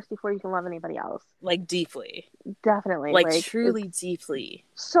first before you can love anybody else. Like, deeply. Definitely. Like, Like, it's truly deeply.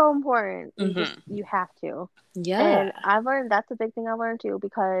 so important. Mm-hmm. You have to. Yeah. And I've learned that's a big thing I learned too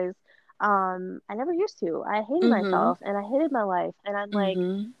because I never used to. I hated Mm-hmm. myself and I hated my life. And I'm like,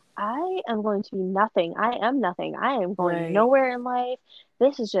 Mm-hmm. I am going to be nothing. I am nothing. I am going Right. nowhere in life.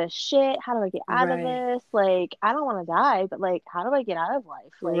 This is just shit. How do I get out of Right. this? Like, I don't want to die, but like, how do I get out of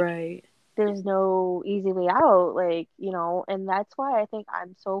life? Like, Right. there's no easy way out. Like, and that's why I think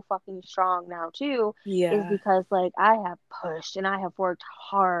I'm so fucking strong now too, is Yeah. because like I have pushed and I have worked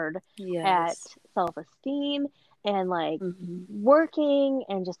hard at Yes. self-esteem and like Mm-hmm. working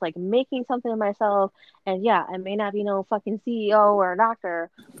and just like making something of myself. And yeah, I may not be no fucking CEO or a doctor,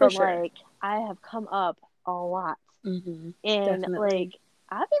 For but sure. like I have come up a lot. Mm-hmm. And like Definitely.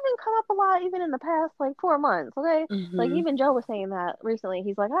 I've even come up a lot even in the past like 4 months, okay? Like Mm-hmm. even Joe was saying that recently.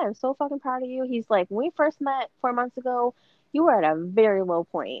 He's like, I am so fucking proud of you. He's like, when we first met 4 months ago, you were at a very low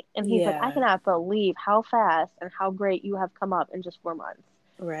point. And he's like, I Yeah. cannot believe how fast and how great you have come up in just 4 months.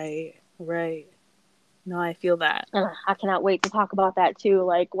 Right. Right. No, I feel that. And I cannot wait to talk about that too.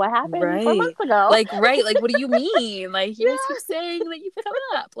 Like what happened four Right. months ago. Like, right. Like, what do you mean? Like, you guys keep Yeah. saying that you've come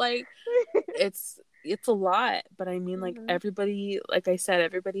up. Like, it's a lot. But I mean, like, Hmm. everybody, like I said,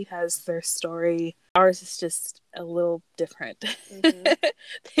 everybody has their story. Ours is just a little different Hmm.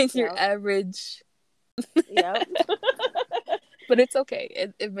 than your Yep. average. Yep. But it's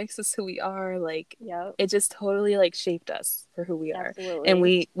okay. It makes us who we are. Like, Yep. it just totally like shaped us for who we are. And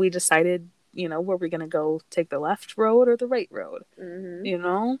Absolutely. we decided, you know, were we gonna go take the left road or the right road? Hmm. You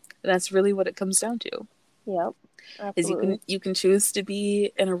know? And that's really what it comes down to. Yep. Is Absolutely. you can choose to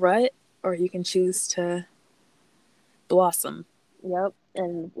be in a rut or you can choose to blossom. Yep.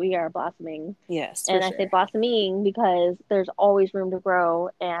 And we are blossoming. Yes, for And I say sure. blossoming because there's always room to grow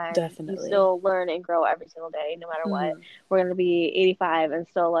and you Definitely. still learn and grow every single day, no matter what. Hmm. We're going to be 85 and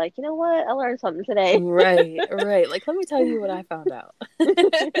still like, you know what? I learned something today. Right, right. Like, let me tell you what I found out.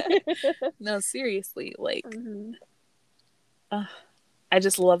 No, seriously, like, Hmm. uh, I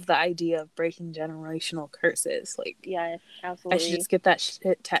just love the idea of breaking generational curses. Like, Yes, I should absolutely. just get that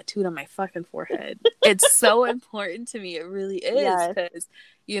shit tattooed on my fucking forehead. It's so important to me. It really is. Yes. Because,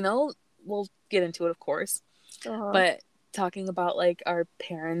 you know, we'll get into it, of course. Uh-huh. But talking about like our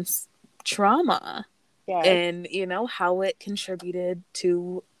parents' trauma Yes. and, you know, how it contributed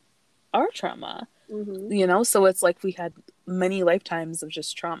to our trauma, Hmm. you know? So it's like we had many lifetimes of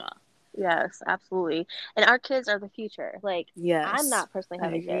just trauma. Yes, absolutely. And our kids are the future. Like, I'm Yes, not personally I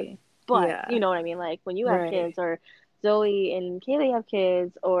having kids, agree. but you Yeah, know what I mean? Like, when you have right, kids, or Zoe and Kaylee have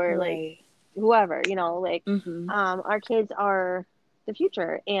kids, or like right. whoever, like, Mm-hmm. our kids are the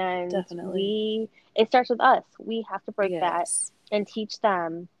future. And Definitely. it starts with us. We have to break that Yes. and teach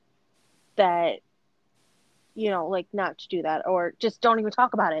them that, like, not to do that, or just don't even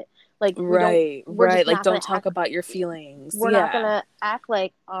talk about it. Like, Right, we're right. just Like, not going don't to talk act about your feelings. we're not Yeah. gonna act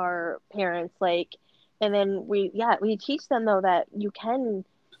like our parents, like, and then we teach them though that you can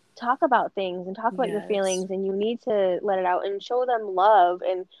talk about things and talk about your Yes. feelings and you need to let it out and show them love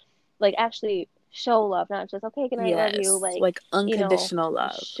and like actually show love, not just okay, good night, love you, Yes. like, Like unconditional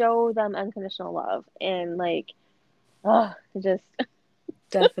love. show them unconditional love and like, oh, just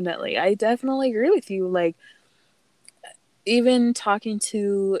Definitely. I definitely agree with you. Like, even talking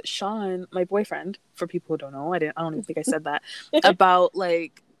to Sean, my boyfriend, for people who don't know, I don't even think I said that, about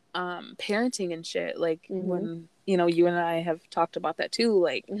like parenting and shit. Like mhm, when, you know, you and I have talked about that too,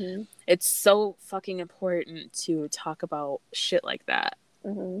 like mhm, it's so fucking important to talk about shit like that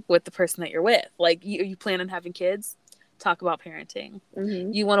mhm, with the person that you're with. Like, you plan on having kids? Talk about parenting.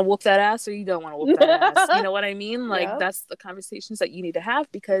 mhm. You want to whoop that ass or you don't want to whoop that ass? You know what I mean? Like, Yep, that's the conversations that you need to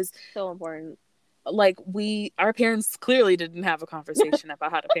have because, so important. like, our parents clearly didn't have a conversation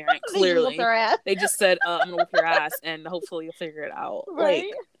about how to parent. They just whooped Clearly, our ass. they just said, "I'm gonna whoop your ass, and hopefully you'll figure it out." Right.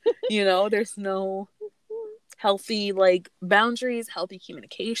 Like, you know, there's no healthy like boundaries, healthy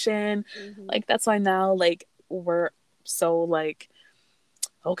communication. Mhm. Like, that's why now, like, we're so like,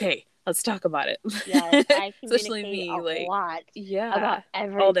 okay, let's talk about Yes, it. I Especially communicate a me, like, lot about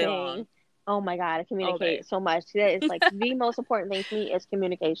yeah, all day everything. long, Oh my God, I all day. communicate so much. That is like the most important thing to me is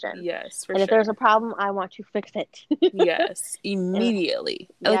communication. Yes, for And if there's a sure. problem, I want to fix it. Yes, And immediately.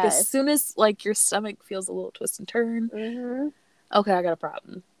 Like, as yes. soon as like your stomach feels a little twist and turn, Mhm. okay, I got a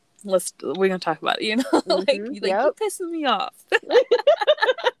problem. we're gonna talk about it, you know. Like you Yep. pissing me off.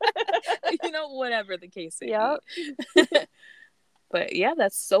 You know, whatever the case may Yep. be. But yeah,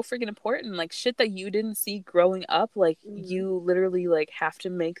 that's so freaking important. Like shit that you didn't see growing up, like you literally like have to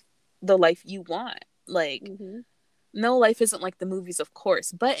make the life you want. Like no, life isn't like the movies, of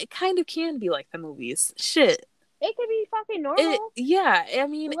course, but it kind of can be like the movies. Shit. It could be fucking normal. Yeah, I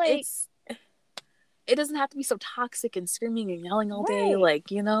mean, Like, it doesn't have to be so toxic and screaming and yelling all day, right.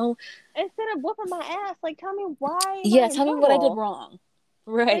 like, you know. Instead of whooping my ass, like, tell me why am Yeah, I in tell me what I did trouble? wrong.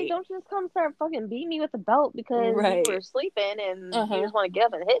 Like, Right. don't you just come start fucking beating me with a belt because you were sleeping and you just want to get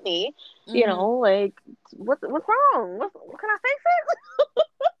up and hit me. You know, like, what's wrong? What can I fix it?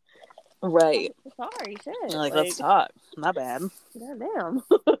 Right. Sorry, shit. Like, let's talk. Not bad. Goddamn.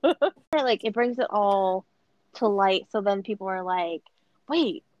 Like, it brings it all to light, so then people are like,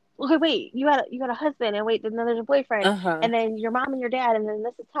 wait, you got a husband, and wait, then there's a boyfriend, and then your mom and your dad, and then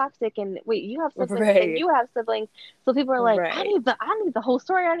this is toxic, and wait, you have siblings, and you have siblings, so people are like, I need the whole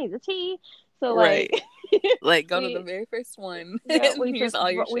story, I need the tea. So like go to the very first one. Yeah, we just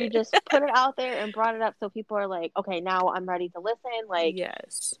put it out there and brought it up, so people are like, okay, now I'm ready to listen. Like,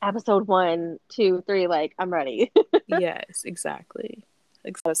 yes, episode 1, 2, 3, like, I'm ready. Yes, exactly.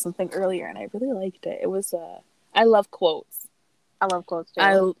 Like, something earlier, and I really liked it. It was I love quotes. I love quotes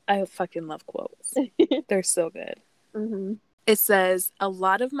too. I fucking love quotes. They're so good. It says, a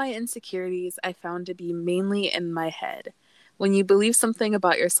lot of my insecurities I found to be mainly in my head. When you believe something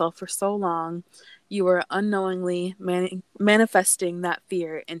about yourself for so long, you are unknowingly manifesting that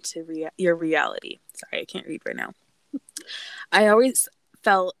fear into your reality. Sorry, I can't read right now. I always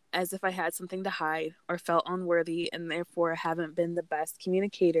felt as if I had something to hide or felt unworthy, and therefore haven't been the best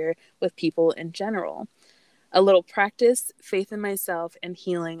communicator with people in general. A little practice, faith in myself, and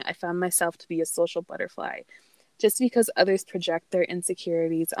healing, I found myself to be a social butterfly. Just because others project their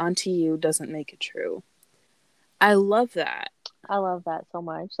insecurities onto you doesn't make it true. I love that. I love that so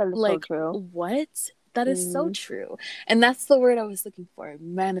much. That is so true. What? That is so true. And that's the word I was looking for.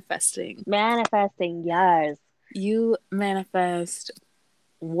 Manifesting. Manifesting, yes. You manifest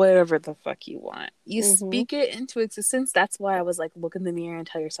whatever the fuck you want. You speak it into existence. That's why I was like, look in the mirror and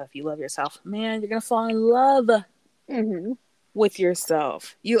tell yourself you love yourself. Man, you're gonna fall in love with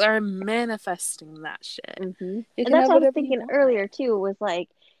yourself. You are manifesting that shit. And that's what I was thinking earlier too, was like,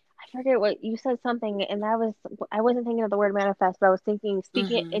 I forget what you said, something, and I wasn't thinking of the word manifest, but I was thinking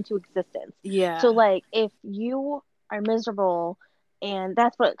speaking it into existence. Yeah. So like, if you are miserable, and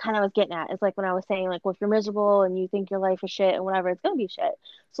that's what kind of was getting at, is like when I was saying, like, well, if you're miserable and you think your life is shit and whatever, it's gonna be shit.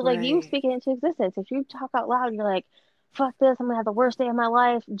 So like, you speak it into existence. If you talk out loud and you're like, fuck this, I'm gonna have the worst day of my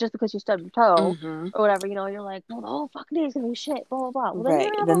life, just because you stubbed your toe or whatever, you know, you're like, well, the whole fucking day is gonna be shit, blah blah blah. Well, then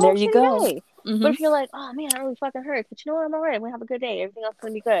you're gonna have a whole shitty day. But if you're like, oh man, that really fucking hurts, but you know what, I'm alright, I'm gonna have a good day, everything else is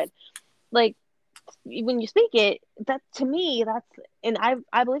gonna be good. Like, when you speak it, that, to me, that's, and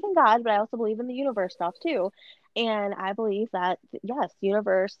I believe in God, but I also believe in the universe stuff too. And I believe that, yes,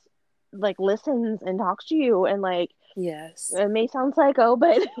 universe, like, listens and talks to you, and like, yes, it may sound psycho,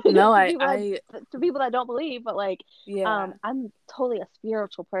 but no, to people that don't believe, but like, yeah, I'm totally a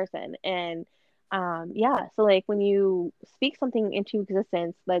spiritual person, and yeah, so like, when you speak something into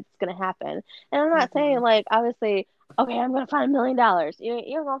existence, that's gonna happen. And I'm not saying, like, obviously, okay, I'm gonna find $1 million.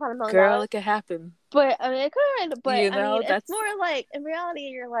 You're gonna find $1 million. Girl, it could happen. But I mean, it could. But you know, I mean, it's more like, in reality,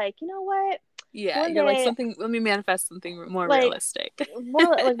 you're like, you know what? Yeah, you're like, something. Let me manifest something more realistic. More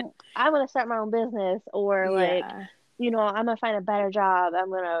like, I'm gonna start my own business, or like, you know, I'm gonna find a better job. I'm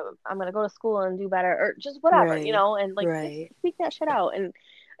gonna go to school and do better, or just whatever, you know, and like, just speak that shit out. And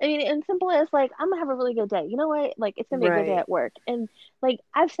I mean, and simple as like, I'm gonna have a really good day. You know what? Like, it's gonna be a good day at work. And like,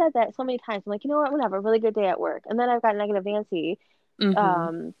 I've said that so many times. I'm like, you know what? I'm gonna have a really good day at work. And then I've got negative Nancy,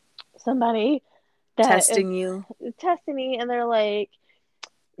 somebody that testing me, and they're like,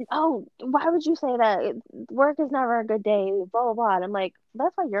 oh, why would you say that? Work is never a good day, blah blah blah. And I'm like,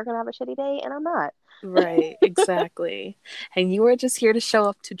 that's why you're gonna have a shitty day, and I'm not. Right, exactly. And you are just here to show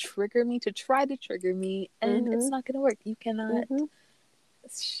up to trigger me, to try to trigger me, and it's not gonna work. You cannot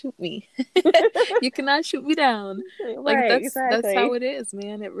shoot me. You cannot shoot me down. Like, that's how it is,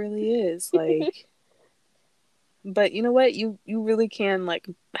 man. It really is. Like, but you know what? You really can, like,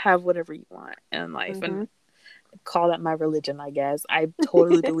 have whatever you want in life, and call that my religion, I guess. I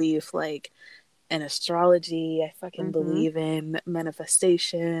totally believe, like, in astrology. I fucking believe in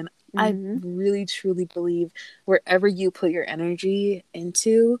manifestation. I really truly believe wherever you put your energy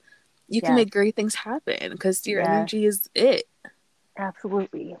into, you can make great things happen, because your energy is it.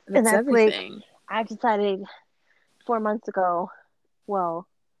 Absolutely. That's everything. Like, I decided 4 months ago, well,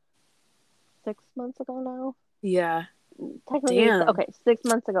 6 months ago now. Yeah. technically, Damn. okay, 6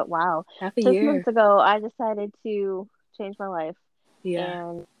 months ago. Wow. Half a 6 months year. ago, I decided to change my life Yeah.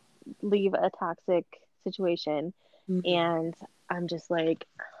 and leave a toxic situation. Mm-hmm. And I'm just like,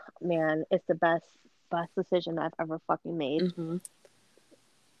 man, it's the best decision I've ever fucking made. Mm-hmm.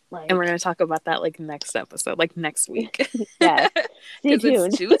 And we're Like, going to talk about that like next episode, like next week. yes, stay Because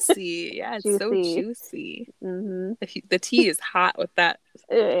it's tuned. juicy. Yeah, it's so Juicy. juicy. Mm-hmm. The tea is hot with that.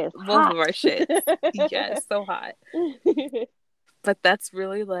 It is Both hot. of our shits. Yes, so hot. But that's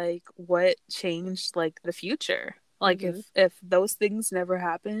really like what changed like the future. Like Mm-hmm. if those things never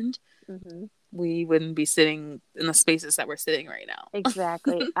happened, Mm-hmm. we wouldn't be sitting in the spaces that we're sitting right now.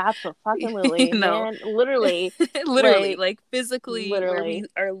 Exactly. You Absolutely. know, Man, literally, literally, like, like physically, where we literally,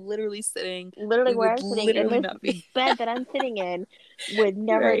 are literally sitting, literally we where would I'm sitting in literally this not be bed that I'm sitting in would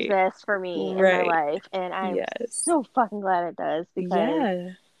never right, exist for me in my right. life. And I'm Yes, so fucking glad it does because, yeah,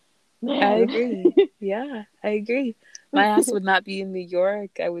 I man. agree. Yeah, I agree. My ass would not be in New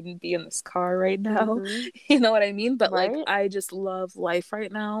York. I wouldn't be in this car right now. Mm-hmm. You know what I mean? But like, Right? I just love life right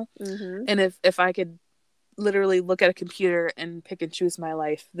now. Mm-hmm. And if I could literally look at a computer and pick and choose my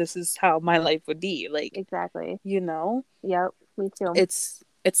life, this is how my life would be. Like, Exactly. you know, Yep. Me too. it's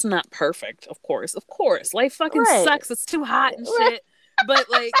not perfect, of course. Of course. Life fucking Right. sucks. It's too hot and Right. shit. But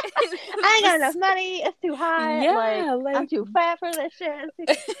like I ain't got enough this, money. It's too hot. Like, yeah, I'm like too fat for this shit.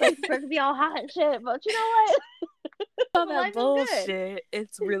 Like, for it to be all hot and shit. But you know what? all But that life is good. bullshit.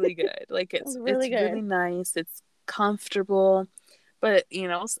 It's really good. Like It's it's really really good. nice. It's comfortable. But you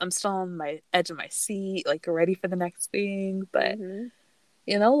know, I'm still on my edge of my seat, like ready for the next thing. But Mm-hmm.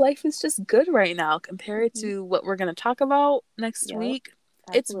 you know, life is just good right now compared Mm-hmm. to what we're gonna talk about next Yep. week.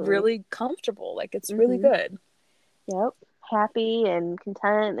 It's Absolutely. really comfortable. Like it's really Mm-hmm. good. Yep. Happy and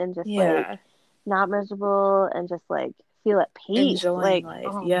content and just like Yeah. not miserable and just like feel at peace. Enjoying Like, life.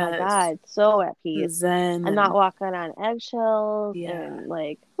 oh my Yes. God, so at peace. Zen I'm not and walking on eggshells yeah. and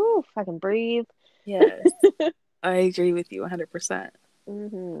like, whew, I can breathe. Yes. I agree with you 100%.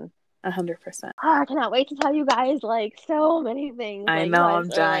 Mm-hmm. 100%. Oh, I cannot wait to tell you guys like so many things. I Like you know guys I'm are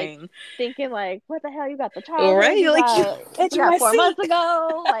like dying. thinking like, what the hell? You got the childhood. Right? You Like you got edge you of got my 4 months seat.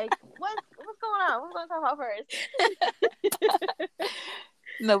 ago. Like what's going on? What's going to talk about first?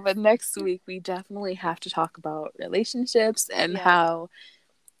 No, but next week we definitely have to talk about relationships and Yep. how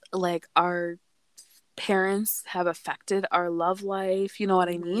like our parents have affected our love life, you know what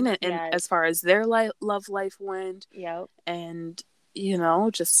I Mm-hmm. mean? And Yes. as far as their love life went Yep. and you know,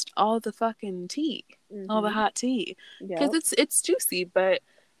 just all the fucking tea, all the Mm-hmm. hot tea. Cuz Yep. it's juicy, but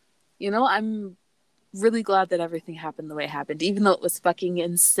you know, I'm really glad that everything happened the way it happened, even though it was fucking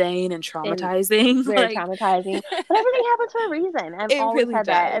insane and And traumatizing. very Like, traumatizing. But everything happens for a reason. I've it always really had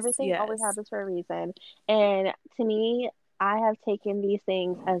that. does. Everything always Yes. happens for a reason. And to me, I have taken these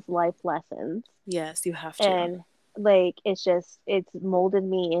things as life lessons. Yes, you have to. And like it's molded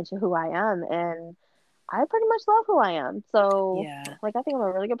me into who I am and I pretty much love who I am. So Yeah. like I think I'm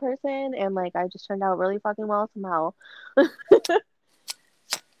a really good person and like I just turned out really fucking well somehow.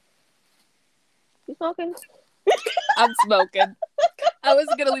 You smoking? I'm smoking. I was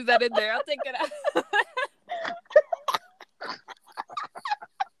gonna leave that in there. I'll take it out.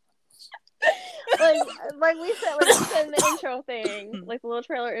 like like we said in the intro thing, like the little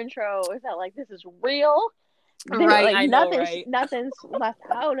trailer intro, is that like this is real. Right, Like I know, right? nothing's left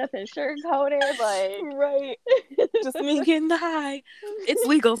out, nothing's sugar coated, like Right. Just me getting high. It's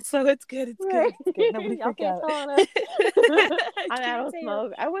legal, so it's good. It's right. good. It's good. Nobody Y'all freak can't out. tell on us. I I can't don't tell.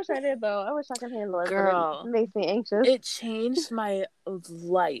 smoke. I wish I did though. I wish I could handle it, but it Girl, makes me anxious. it changed my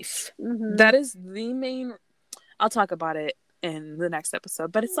life. Mhm. That is the main. I'll talk about it in the next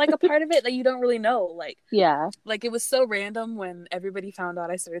episode, but it's like a part of it that you don't really know. Yeah. Like it was so random when everybody found out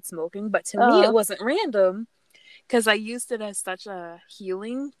I started smoking, but to me it Uh. wasn't random because I used it as such a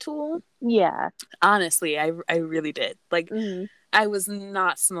healing tool. Yeah. Honestly, I really did. Like Mhm. I was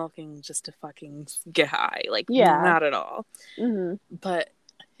not smoking just to fucking get high, like Yeah. not at all. Mhm. But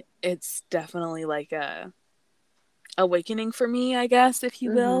it's definitely like a awakening for me, I guess, if you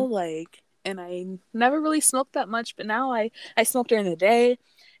Mhm. will. Like, and I never really smoked that much, but now I smoke during the day,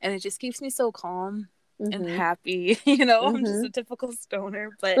 and it just keeps me so calm and Mhm. happy. You know, I'm just a Mhm. typical stoner,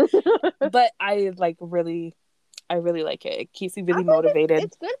 but I really like it. It keeps me I really feel like motivated.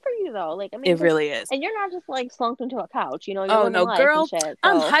 it's good for you though. Like I mean, It because really is. and you're not just like slumped into a couch. You know, you're Oh living no, life and girl, shit.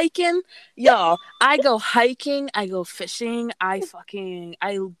 I'm So. hiking, y'all. I go hiking, I go fishing, I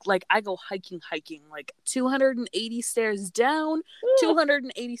go hiking like 280 stairs down,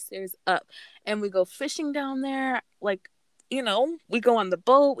 280 stairs up, and we go fishing down there. Like, you know, we go on the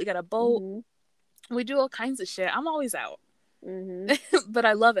boat. We got a boat. Mhm. We do all kinds of shit. I'm always out. But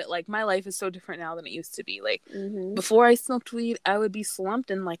I love it. Like, my life is so different now than it used to be. Like, Mm-hmm. before I smoked weed, I would be slumped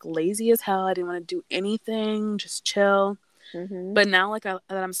and like lazy as hell. I didn't want to do anything, just chill. Mm-hmm. But now, like, that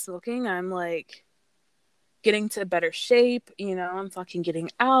I'm smoking, I'm like getting to better shape. You know, I'm fucking getting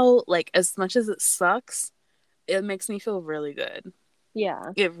out. Like, as much as it sucks, it makes me feel really good.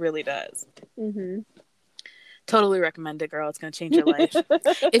 Yeah. It really does. Mm-hmm. Totally recommend it, girl. It's gonna change your life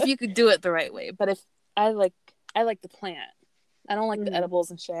if you could do it the right way. But if I like the plant. I don't like the edibles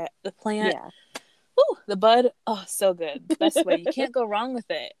and shit. The plant, Yeah. ooh, the bud, oh, so good. Best way. You can't go wrong with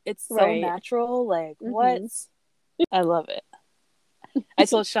it. It's so Right. natural. Like, what? I love it. I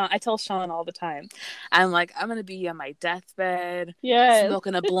tell Sean all the time. I'm like, I'm gonna be on my deathbed,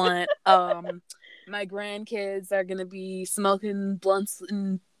 smoking a blunt. My grandkids are gonna be smoking blunts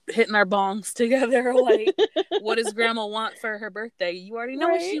and hitting our bongs together. Like, what does grandma want for her birthday? You already know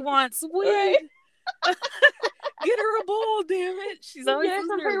what she wants. Weed. Get her a bowl, damn it. She's always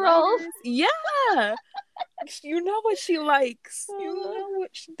losing her lighters. Yeah. You know what she likes. You know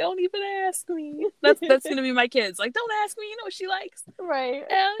what she, don't even ask me. That's gonna be my kids. Like, don't ask me, you know what she likes. Right.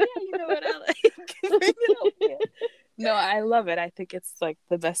 Hell yeah, you know what I like. Bring it over. No, I love it. I think it's like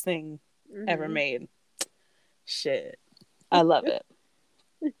the best thing ever made. Shit. I love it.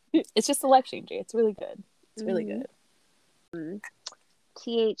 It's just a life changer. It's really good. It's really good.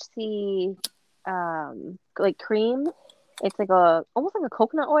 THC like cream. It's like almost like a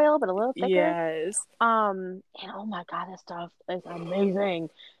coconut oil, but a little thicker. Yes. And oh my god, this stuff is amazing.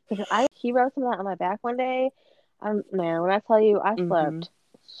 Because he wrote some of that on my back one day. Man, when I tell you, I slept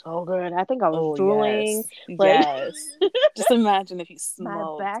so good. I think I was drooling. Yes. Like, yes. Just imagine if you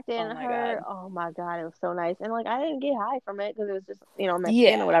smoked. My back didn't hurt. God. Oh my god, it was so nice. And like, I didn't get high from it because it was just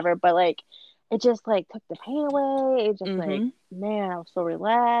Mexican or whatever. But like, it just like took the pain away. It just like, man, I was so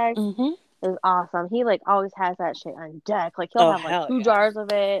relaxed. It was awesome. He like always has that shit on deck. Like, he'll have like 2 jars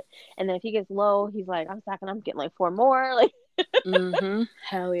of it, and then if he gets low, he's like, I'm getting like 4 more. Like,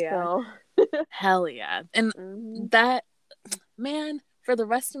 hell yeah. So. Hell yeah. And that, man, for the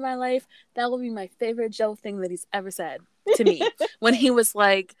rest of my life, that will be my favorite Joe thing that he's ever said to me. when he was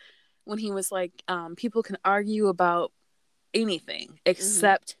like, people can argue about anything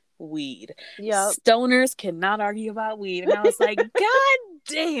except weed. Yep. Stoners cannot argue about weed. And I was like, God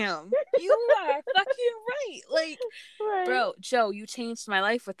damn, you are fucking right. Like, bro, Joe, you changed my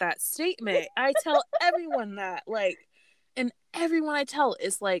life with that statement. I tell everyone that, like, and everyone I tell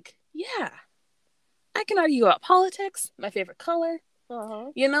is like, yeah, I can argue about politics, my favorite color,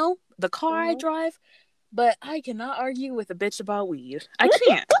 you know, the car I drive, but I cannot argue with a bitch about weed. I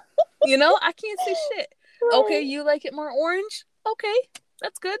can't. You know, I can't say shit. Okay, you like it more orange? Okay,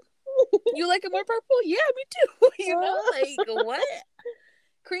 that's good. You like it more purple? Yeah, me too. You know, like, what?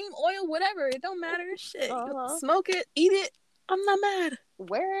 Cream, oil, whatever. It don't matter. Shit. Smoke it, eat it. I'm not mad.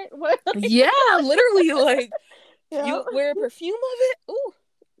 Wear it. Yeah, literally. Like, you wear a perfume of it? Ooh,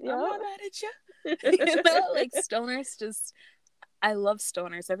 I'm not mad at you. You know, like, stoners just... I love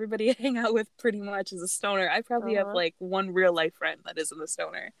stoners. Everybody I hang out with pretty much is a stoner. I probably have like one real life friend that isn't a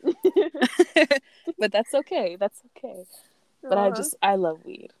stoner. But that's okay. That's okay. But I love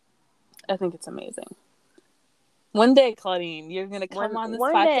weed. I think it's amazing. One day, Claudine, you're going to come on this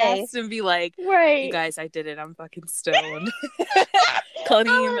podcast and be like, you guys, I did it. I'm fucking stoned.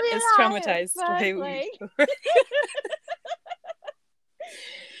 Claudine is traumatized by weed.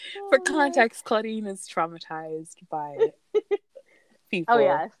 For context, Claudine is traumatized by people. Oh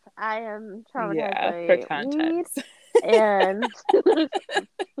yes, I am traumatized by for context. weed and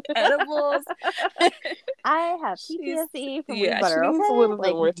edibles. I have PTSD from weed butter. She needs a little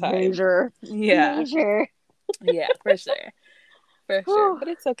bit more time. Major. Yeah, for sure, but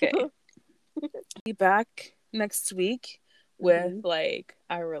it's okay. Be back next week with like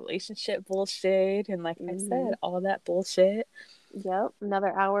our relationship bullshit and like I said, all that bullshit. Yep, another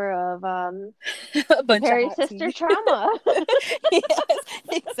hour of a bunch Perry of sister trauma. Yes,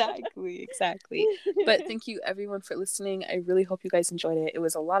 exactly. But thank you everyone for listening. I really hope you guys enjoyed it. It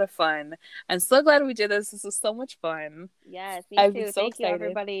was a lot of fun. I'm so glad we did this. This was so much fun. Yes, me too. I'm so thank excited. you,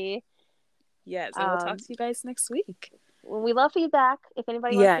 everybody. Yes, and we'll talk to you guys next week. We love feedback. If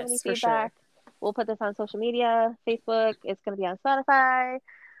anybody wants to give any feedback, we'll put this on social media, Facebook. It's going to be on Spotify.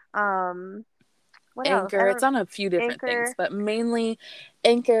 What Anchor. else? It's on a few different things, but mainly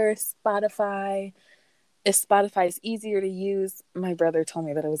Anchor, Spotify. If Spotify is easier to use, my brother told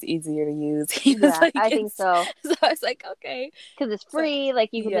me that it was easier to use. He was like, I think so. So I was like, okay, because it's free. Like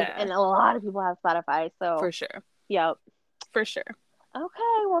you can, and a lot of people have Spotify. So for sure. Yep. For sure.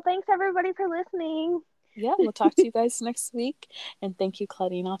 Okay. Well, thanks everybody for listening. Yeah, we'll talk to you guys next week, and thank you,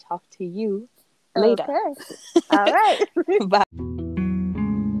 Claudine. I'll talk to you later. Okay. All right. Bye.